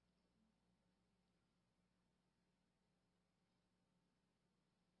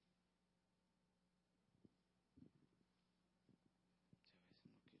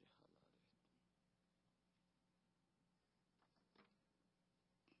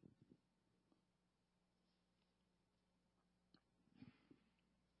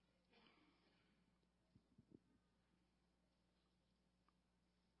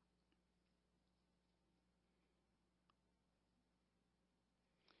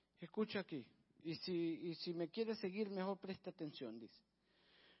 Escucha aquí. Y si me quiere seguir, mejor preste atención, dice.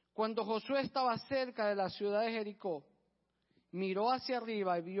 Cuando Josué estaba cerca de la ciudad de Jericó, miró hacia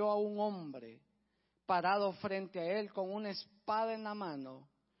arriba y vio a un hombre parado frente a él con una espada en la mano.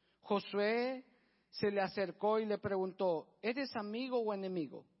 Josué se le acercó y le preguntó, ¿eres amigo o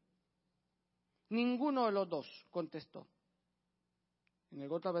enemigo? Ninguno de los dos, contestó. En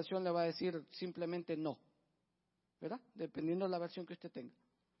la otra versión le va a decir simplemente no, ¿verdad? Dependiendo de la versión que usted tenga.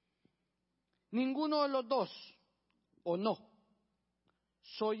 Ninguno de los dos, o no.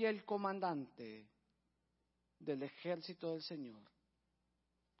 Soy el comandante del ejército del Señor.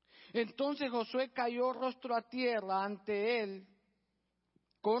 Entonces Josué cayó rostro a tierra ante él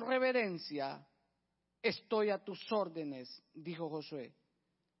con reverencia. Estoy a tus órdenes, dijo Josué.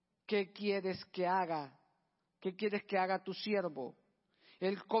 ¿Qué quieres que haga? ¿Qué quieres que haga tu siervo?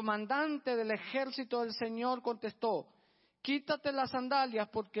 El comandante del ejército del Señor contestó, quítate las sandalias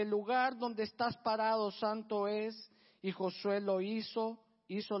porque el lugar donde estás parado santo es. Y Josué lo hizo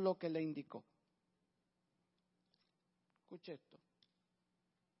lo que le indicó. Escuche esto.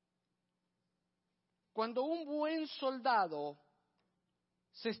 Cuando un buen soldado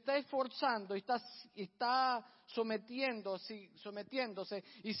se está esforzando y está sometiéndose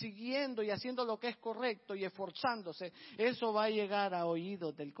y siguiendo y haciendo lo que es correcto y esforzándose, eso va a llegar a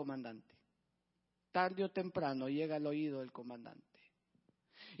oídos del comandante. Tarde o temprano llega al oído del comandante.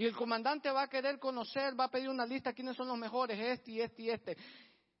 Y el comandante va a querer conocer, va a pedir una lista, quiénes son los mejores, este y este y este.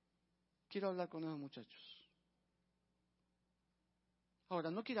 Quiero hablar con esos muchachos. Ahora,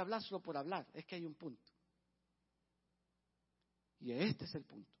 no quiero hablar solo por hablar, es que hay un punto. Y este es el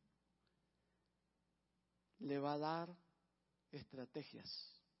punto. Le va a dar estrategias.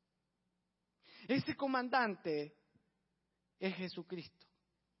 Ese comandante es Jesucristo.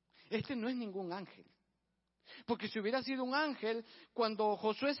 Este no es ningún ángel. Porque si hubiera sido un ángel, cuando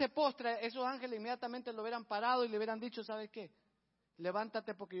Josué se postra, esos ángeles inmediatamente lo hubieran parado y le hubieran dicho, ¿sabes qué?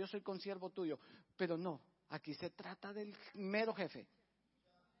 Levántate porque yo soy consiervo tuyo. Pero no, aquí se trata del mero jefe.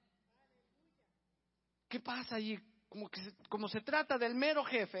 ¿Qué pasa allí? Como se trata del mero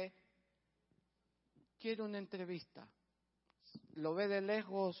jefe, quiere una entrevista. Lo ve de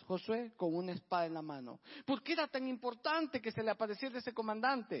lejos Josué con una espada en la mano. ¿Por qué era tan importante que se le apareciera ese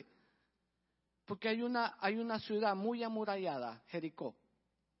comandante? Porque hay una ciudad muy amurallada, Jericó.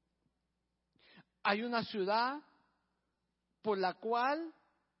 Hay una ciudad por la cual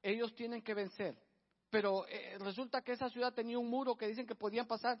ellos tienen que vencer. Pero resulta que esa ciudad tenía un muro que dicen que podían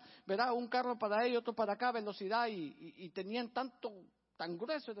pasar, ¿verdad? Un carro para ahí, otro para acá, velocidad, y tenían tan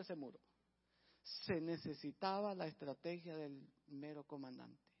grueso de ese muro. Se necesitaba la estrategia del mero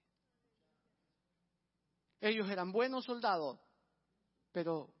comandante. Ellos eran buenos soldados,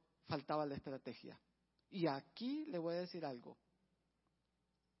 pero faltaba la estrategia. Y aquí le voy a decir algo.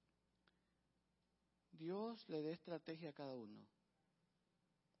 Dios le dé estrategia a cada uno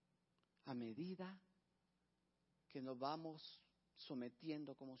a medida que nos vamos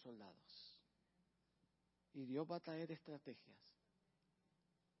sometiendo como soldados. Y Dios va a traer estrategias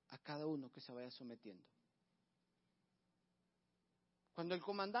a cada uno que se vaya sometiendo. Cuando el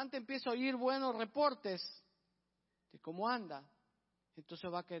comandante empieza a oír buenos reportes de cómo anda, entonces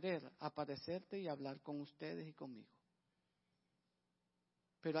va a querer aparecerte y hablar con ustedes y conmigo.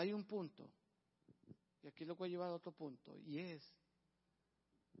 Pero hay un punto, y aquí lo voy a llevar a otro punto, y es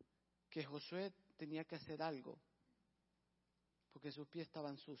que Josué tenía que hacer algo, porque sus pies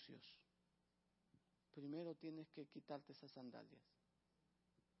estaban sucios. Primero tienes que quitarte esas sandalias.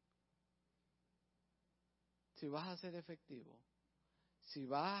 Si vas a ser efectivo, si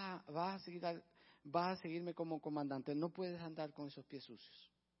vas a seguirme como comandante, no puedes andar con esos pies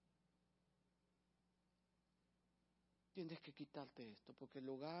sucios. Tienes que quitarte esto, porque el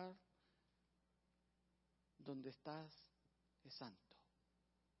lugar donde estás es santo.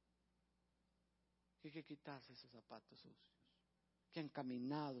 Hay que quitarse esos zapatos sucios, que han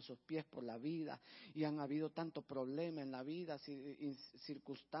caminado esos pies por la vida y han habido tanto problema en la vida,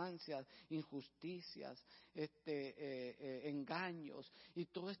 circunstancias, injusticias, engaños y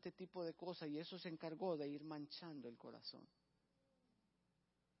todo este tipo de cosas, y eso se encargó de ir manchando el corazón.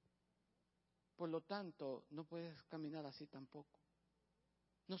 Por lo tanto, no puedes caminar así tampoco.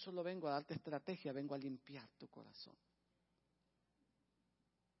 No solo vengo a darte estrategia, vengo a limpiar tu corazón.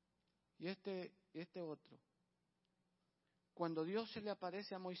 Y este otro. Cuando Dios se le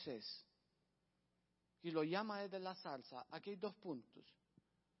aparece a Moisés y lo llama desde la zarza, aquí hay 2 puntos.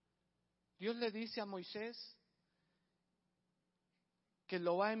 Dios le dice a Moisés que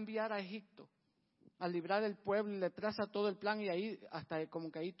lo va a enviar a Egipto, a librar el pueblo, y le traza todo el plan, y ahí hasta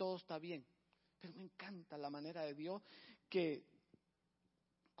como que ahí todo está bien. Pero me encanta la manera de Dios que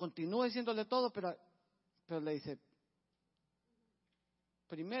continúa diciéndole todo, pero le dice,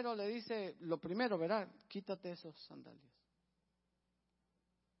 primero le dice, lo primero, ¿verdad? Quítate esos sandalias.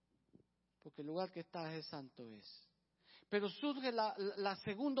 Porque el lugar que estás es santo es. Pero surge la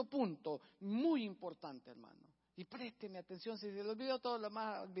segundo punto, muy importante, hermano. Y présteme atención, si se le olvidó todo lo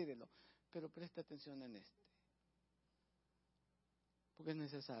más, olvídelo. Pero preste atención en este. Porque es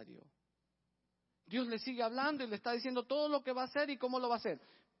necesario. Dios le sigue hablando y le está diciendo todo lo que va a hacer y cómo lo va a hacer.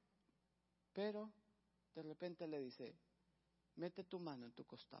 Pero de repente le dice, mete tu mano en tu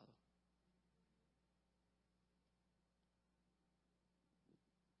costado.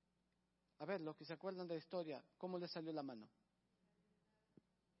 A ver, los que se acuerdan de la historia, ¿cómo le salió la mano?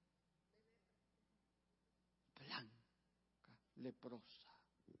 Blanca, leprosa.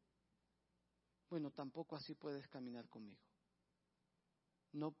 Bueno, tampoco así puedes caminar conmigo.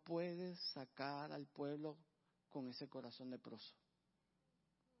 No puedes sacar al pueblo con ese corazón leproso.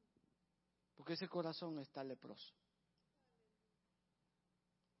 Porque ese corazón está leproso.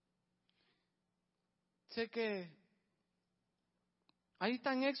 Sé que ahí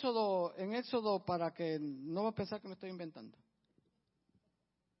está en Éxodo para que no va a pensar que me estoy inventando.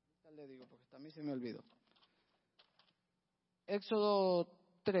 Ya le digo, porque también se me olvidó. Éxodo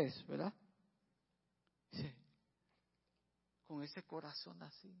 3, ¿verdad? Sí. Con ese corazón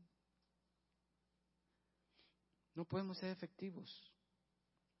así. No podemos ser efectivos.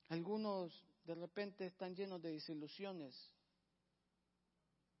 Algunos de repente están llenos de desilusiones.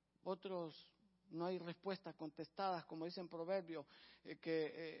 Otros no hay respuestas contestadas, como dice en Proverbios,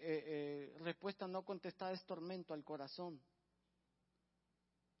 respuesta no contestada es tormento al corazón.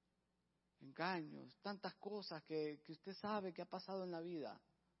 Engaños, tantas cosas que usted sabe que ha pasado en la vida.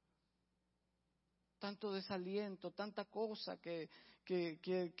 Tanto desaliento, tanta cosa que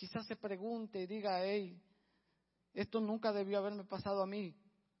quizás se pregunte y diga, hey, esto nunca debió haberme pasado a mí,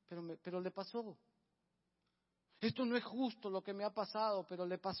 pero le pasó. Esto no es justo lo que me ha pasado, pero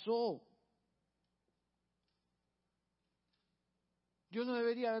le pasó. Yo no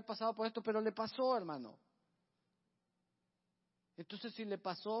debería haber pasado por esto, pero le pasó, hermano. Entonces, si le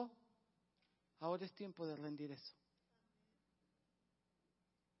pasó, ahora es tiempo de rendir eso.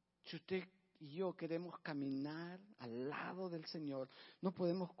 Si usted y yo queremos caminar al lado del Señor, no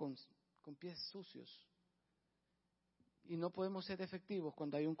podemos con pies sucios. Y no podemos ser efectivos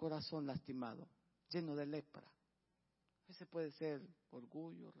cuando hay un corazón lastimado, lleno de lepra. Ese puede ser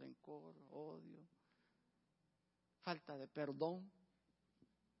orgullo, rencor, odio, falta de perdón.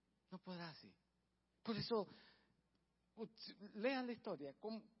 No podrá así. Por eso, lean la historia.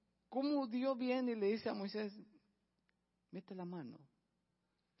 ¿Cómo Dios viene y le dice a Moisés, mete la mano,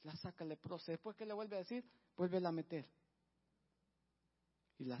 la saca leprosa? Después que le vuelve a decir, vuelve a meter.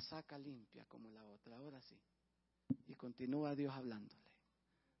 Y la saca limpia como la otra, ahora sí. Y continúa Dios hablándole.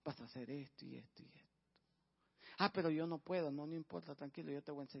 Vas a hacer esto y esto y esto. Ah, pero yo no puedo, no importa, tranquilo, yo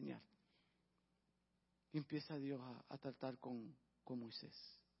te voy a enseñar. Y empieza Dios a tratar con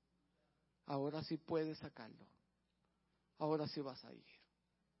Moisés. Ahora sí puedes sacarlo. Ahora sí vas a ir.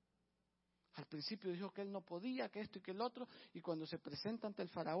 Al principio dijo que él no podía, que esto y que el otro, y cuando se presenta ante el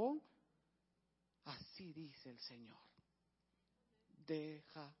faraón, así dice el Señor: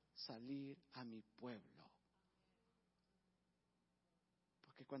 deja salir a mi pueblo.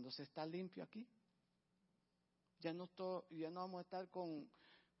 Porque cuando se está limpio aquí, ya no vamos a estar con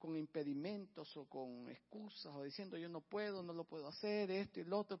impedimentos o con excusas o diciendo yo no puedo, no lo puedo hacer, esto y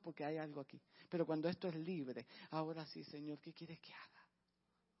lo otro, porque hay algo aquí. Pero cuando esto es libre, ahora sí, Señor, ¿qué quieres que haga?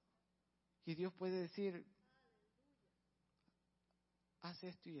 Y Dios puede decir, haz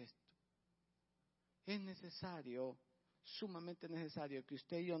esto y esto. Es necesario, sumamente necesario, que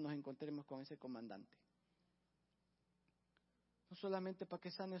usted y yo nos encontremos con ese comandante. No solamente para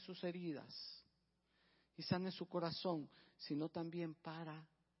que sane sus heridas y sane su corazón, sino también para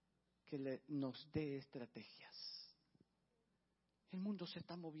que nos dé estrategias. El mundo se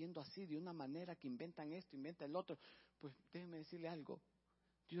está moviendo así, de una manera que inventan esto, inventan el otro. Pues déjeme decirle algo,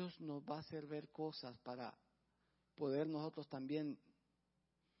 Dios nos va a hacer ver cosas para poder nosotros también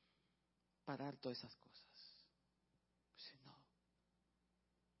parar todas esas cosas. Pues no,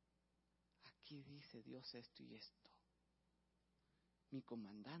 aquí dice Dios esto y esto. Mi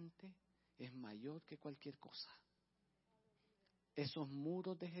comandante es mayor que cualquier cosa. Esos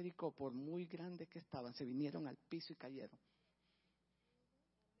muros de Jericó, por muy grandes que estaban, se vinieron al piso y cayeron.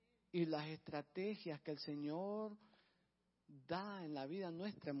 Y las estrategias que el Señor da en la vida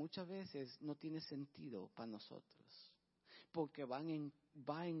nuestra muchas veces no tiene sentido para nosotros, porque va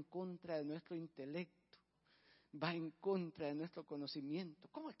en contra de nuestro intelecto, va en contra de nuestro conocimiento.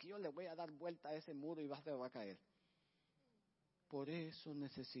 ¿Cómo es que yo le voy a dar vuelta a ese muro y va a caer? Por eso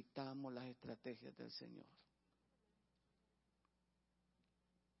necesitamos las estrategias del Señor.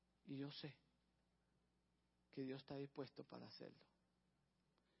 Y yo sé que Dios está dispuesto para hacerlo.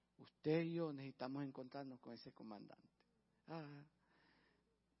 Usted y yo necesitamos encontrarnos con ese comandante.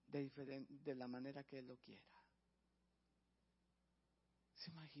 De la manera que Él lo quiera.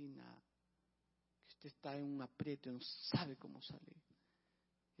 ¿Se imagina que usted está en un aprieto y no sabe cómo salir?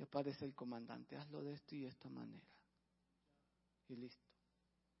 Y aparece el comandante, hazlo de esta y de esta manera. Y listo.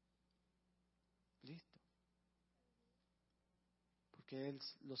 Listo. Porque Él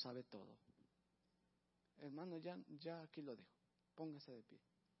lo sabe todo. Hermano, ya aquí lo dejo. Póngase de pie.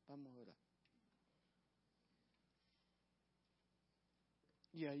 Vamos a orar.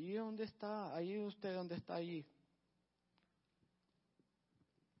 Y ahí donde está, ahí usted donde está ahí.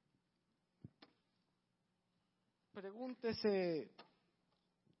 Pregúntese,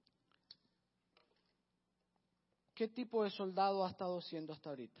 ¿qué tipo de soldado ha estado siendo hasta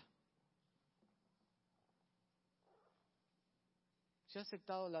ahorita? ¿Se ha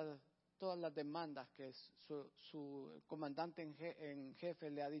aceptado todas las demandas que su comandante en jefe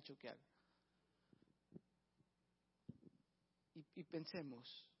le ha dicho que haga? Y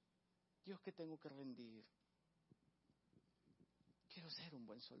pensemos, Dios, ¿qué tengo que rendir? Quiero ser un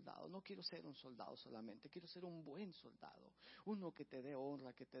buen soldado, no quiero ser un soldado solamente, quiero ser un buen soldado, uno que te dé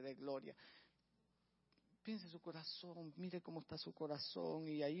honra, que te dé gloria. Piense su corazón, mire cómo está su corazón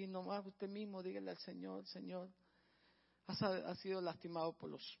y ahí nomás usted mismo dígale al Señor, Señor, has sido lastimado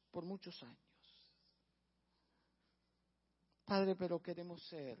por muchos años. Padre, pero queremos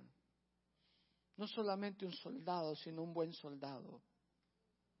ser no solamente un soldado, sino un buen soldado.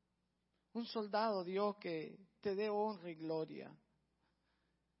 Un soldado, Dios, que te dé honra y gloria.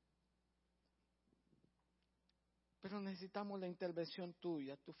 Pero necesitamos la intervención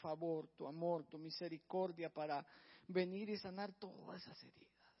tuya, tu favor, tu amor, tu misericordia para venir y sanar todas esas heridas.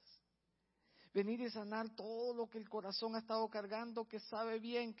 Venir y sanar todo lo que el corazón ha estado cargando, que sabe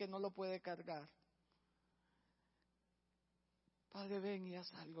bien que no lo puede cargar. Padre, ven y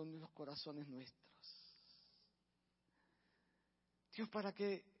haz algo en los corazones nuestros. Dios, para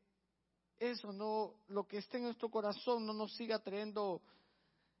que eso no, lo que esté en nuestro corazón no nos siga trayendo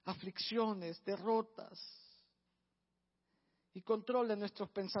aflicciones, derrotas y controle nuestros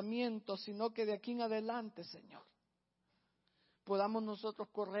pensamientos, sino que de aquí en adelante, Señor, podamos nosotros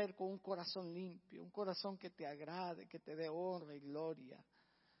correr con un corazón limpio, un corazón que te agrade, que te dé honra y gloria.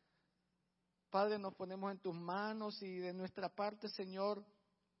 Padre, nos ponemos en tus manos y de nuestra parte, Señor,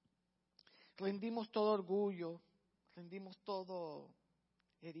 rendimos todo orgullo, rendimos todo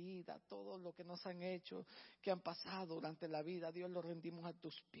herida, todo lo que nos han hecho, que han pasado durante la vida, Dios, lo rendimos a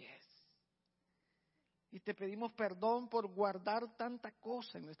tus pies. Y te pedimos perdón por guardar tanta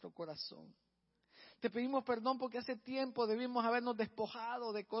cosa en nuestro corazón. Te pedimos perdón porque hace tiempo debimos habernos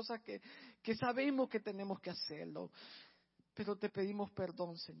despojado de cosas que sabemos que tenemos que hacerlo. Pero te pedimos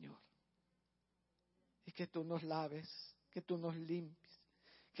perdón, Señor. Y que tú nos laves, que tú nos limpies,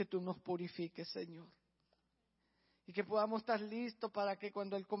 que tú nos purifiques, Señor. Y que podamos estar listos para que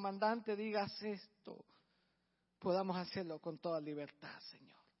cuando el comandante diga haz esto, podamos hacerlo con toda libertad,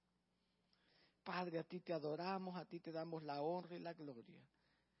 Señor. Padre, a ti te adoramos, a ti te damos la honra y la gloria.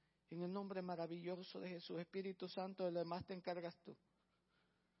 En el nombre maravilloso de Jesús, Espíritu Santo, de lo demás te encargas tú.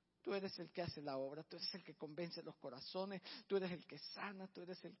 Tú eres el que hace la obra, tú eres el que convence los corazones, tú eres el que sana, tú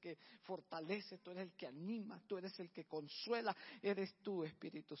eres el que fortalece, tú eres el que anima, tú eres el que consuela, eres tú,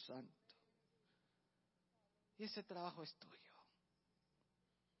 Espíritu Santo. Y ese trabajo es tuyo.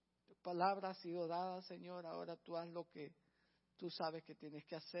 Tu palabra ha sido dada, Señor, ahora tú haz lo que tú sabes que tienes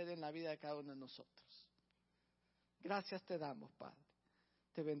que hacer en la vida de cada uno de nosotros. Gracias te damos, Padre.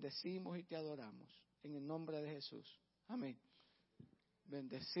 Te bendecimos y te adoramos. En el nombre de Jesús. Amén.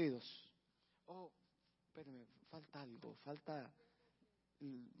 Bendecidos. Oh, espérame, falta algo.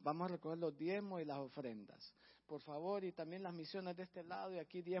 Vamos a recoger los diezmos y las ofrendas. Por favor, y también las misiones de este lado y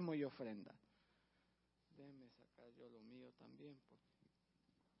aquí diezmo y ofrenda. Déjenme sacar yo lo mío también. Porque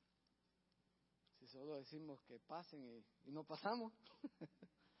si solo decimos que pasen y no pasamos.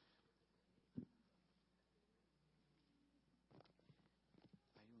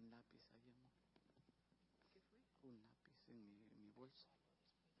 Hay un lápiz ahí, amor. ¿Qué fue? Un lápiz en mi bolsa.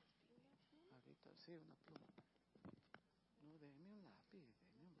 Ahorita, sí, una pluma. No, déjeme un lápiz,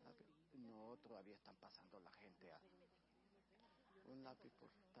 No, todavía están pasando la gente. Un lápiz,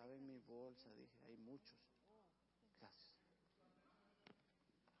 estaba en mi bolsa, dije, hay muchos. Gracias.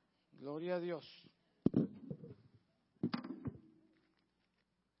 Gloria a Dios.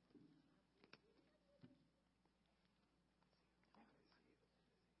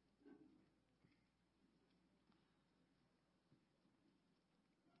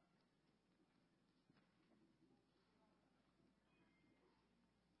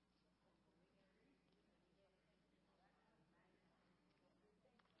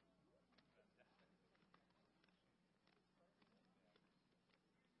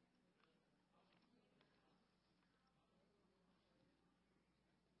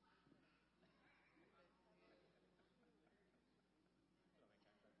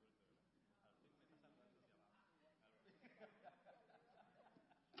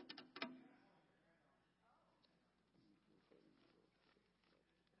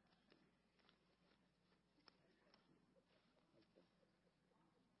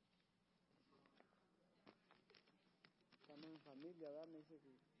 familia, ¿verdad? Me dice que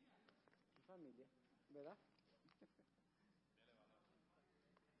su familia, ¿verdad?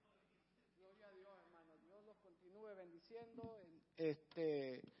 Gloria a Dios, hermano. Dios los continúe bendiciendo.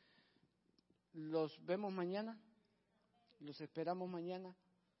 Los vemos mañana. Los esperamos mañana.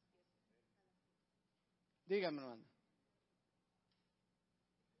 Dígame, hermano.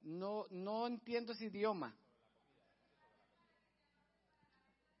 No entiendo ese idioma.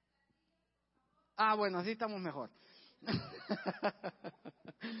 Ah, bueno, así estamos mejor.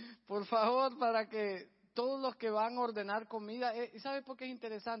 Por favor, para que todos los que van a ordenar comida, ¿sabe por qué es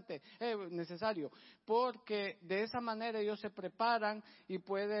interesante? Necesario, porque de esa manera ellos se preparan y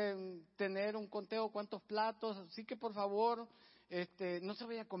pueden tener un conteo cuántos platos, así que por favor, no se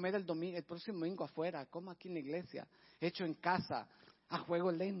vaya a comer el próximo domingo afuera, coma aquí en la iglesia, hecho en casa, a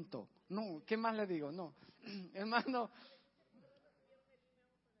juego lento. No, ¿qué más le digo? No, hermano.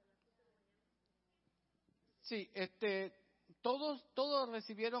 Sí, todos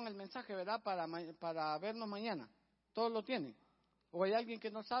recibieron el mensaje, ¿verdad? Para vernos mañana. ¿Todos lo tienen? ¿O hay alguien que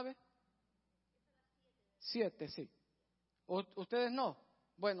no sabe? 7, sí. ¿Ustedes no?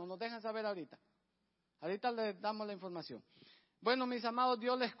 Bueno, nos dejan saber ahorita. Ahorita les damos la información. Bueno, mis amados,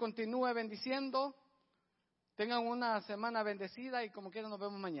 Dios les continúe bendiciendo. Tengan una semana bendecida y como quiera nos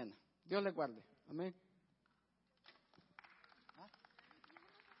vemos mañana. Dios les guarde. Amén.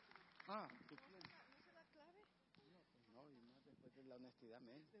 ¿Qué tiene? No, y más después de la honestidad,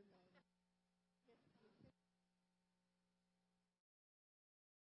 amén.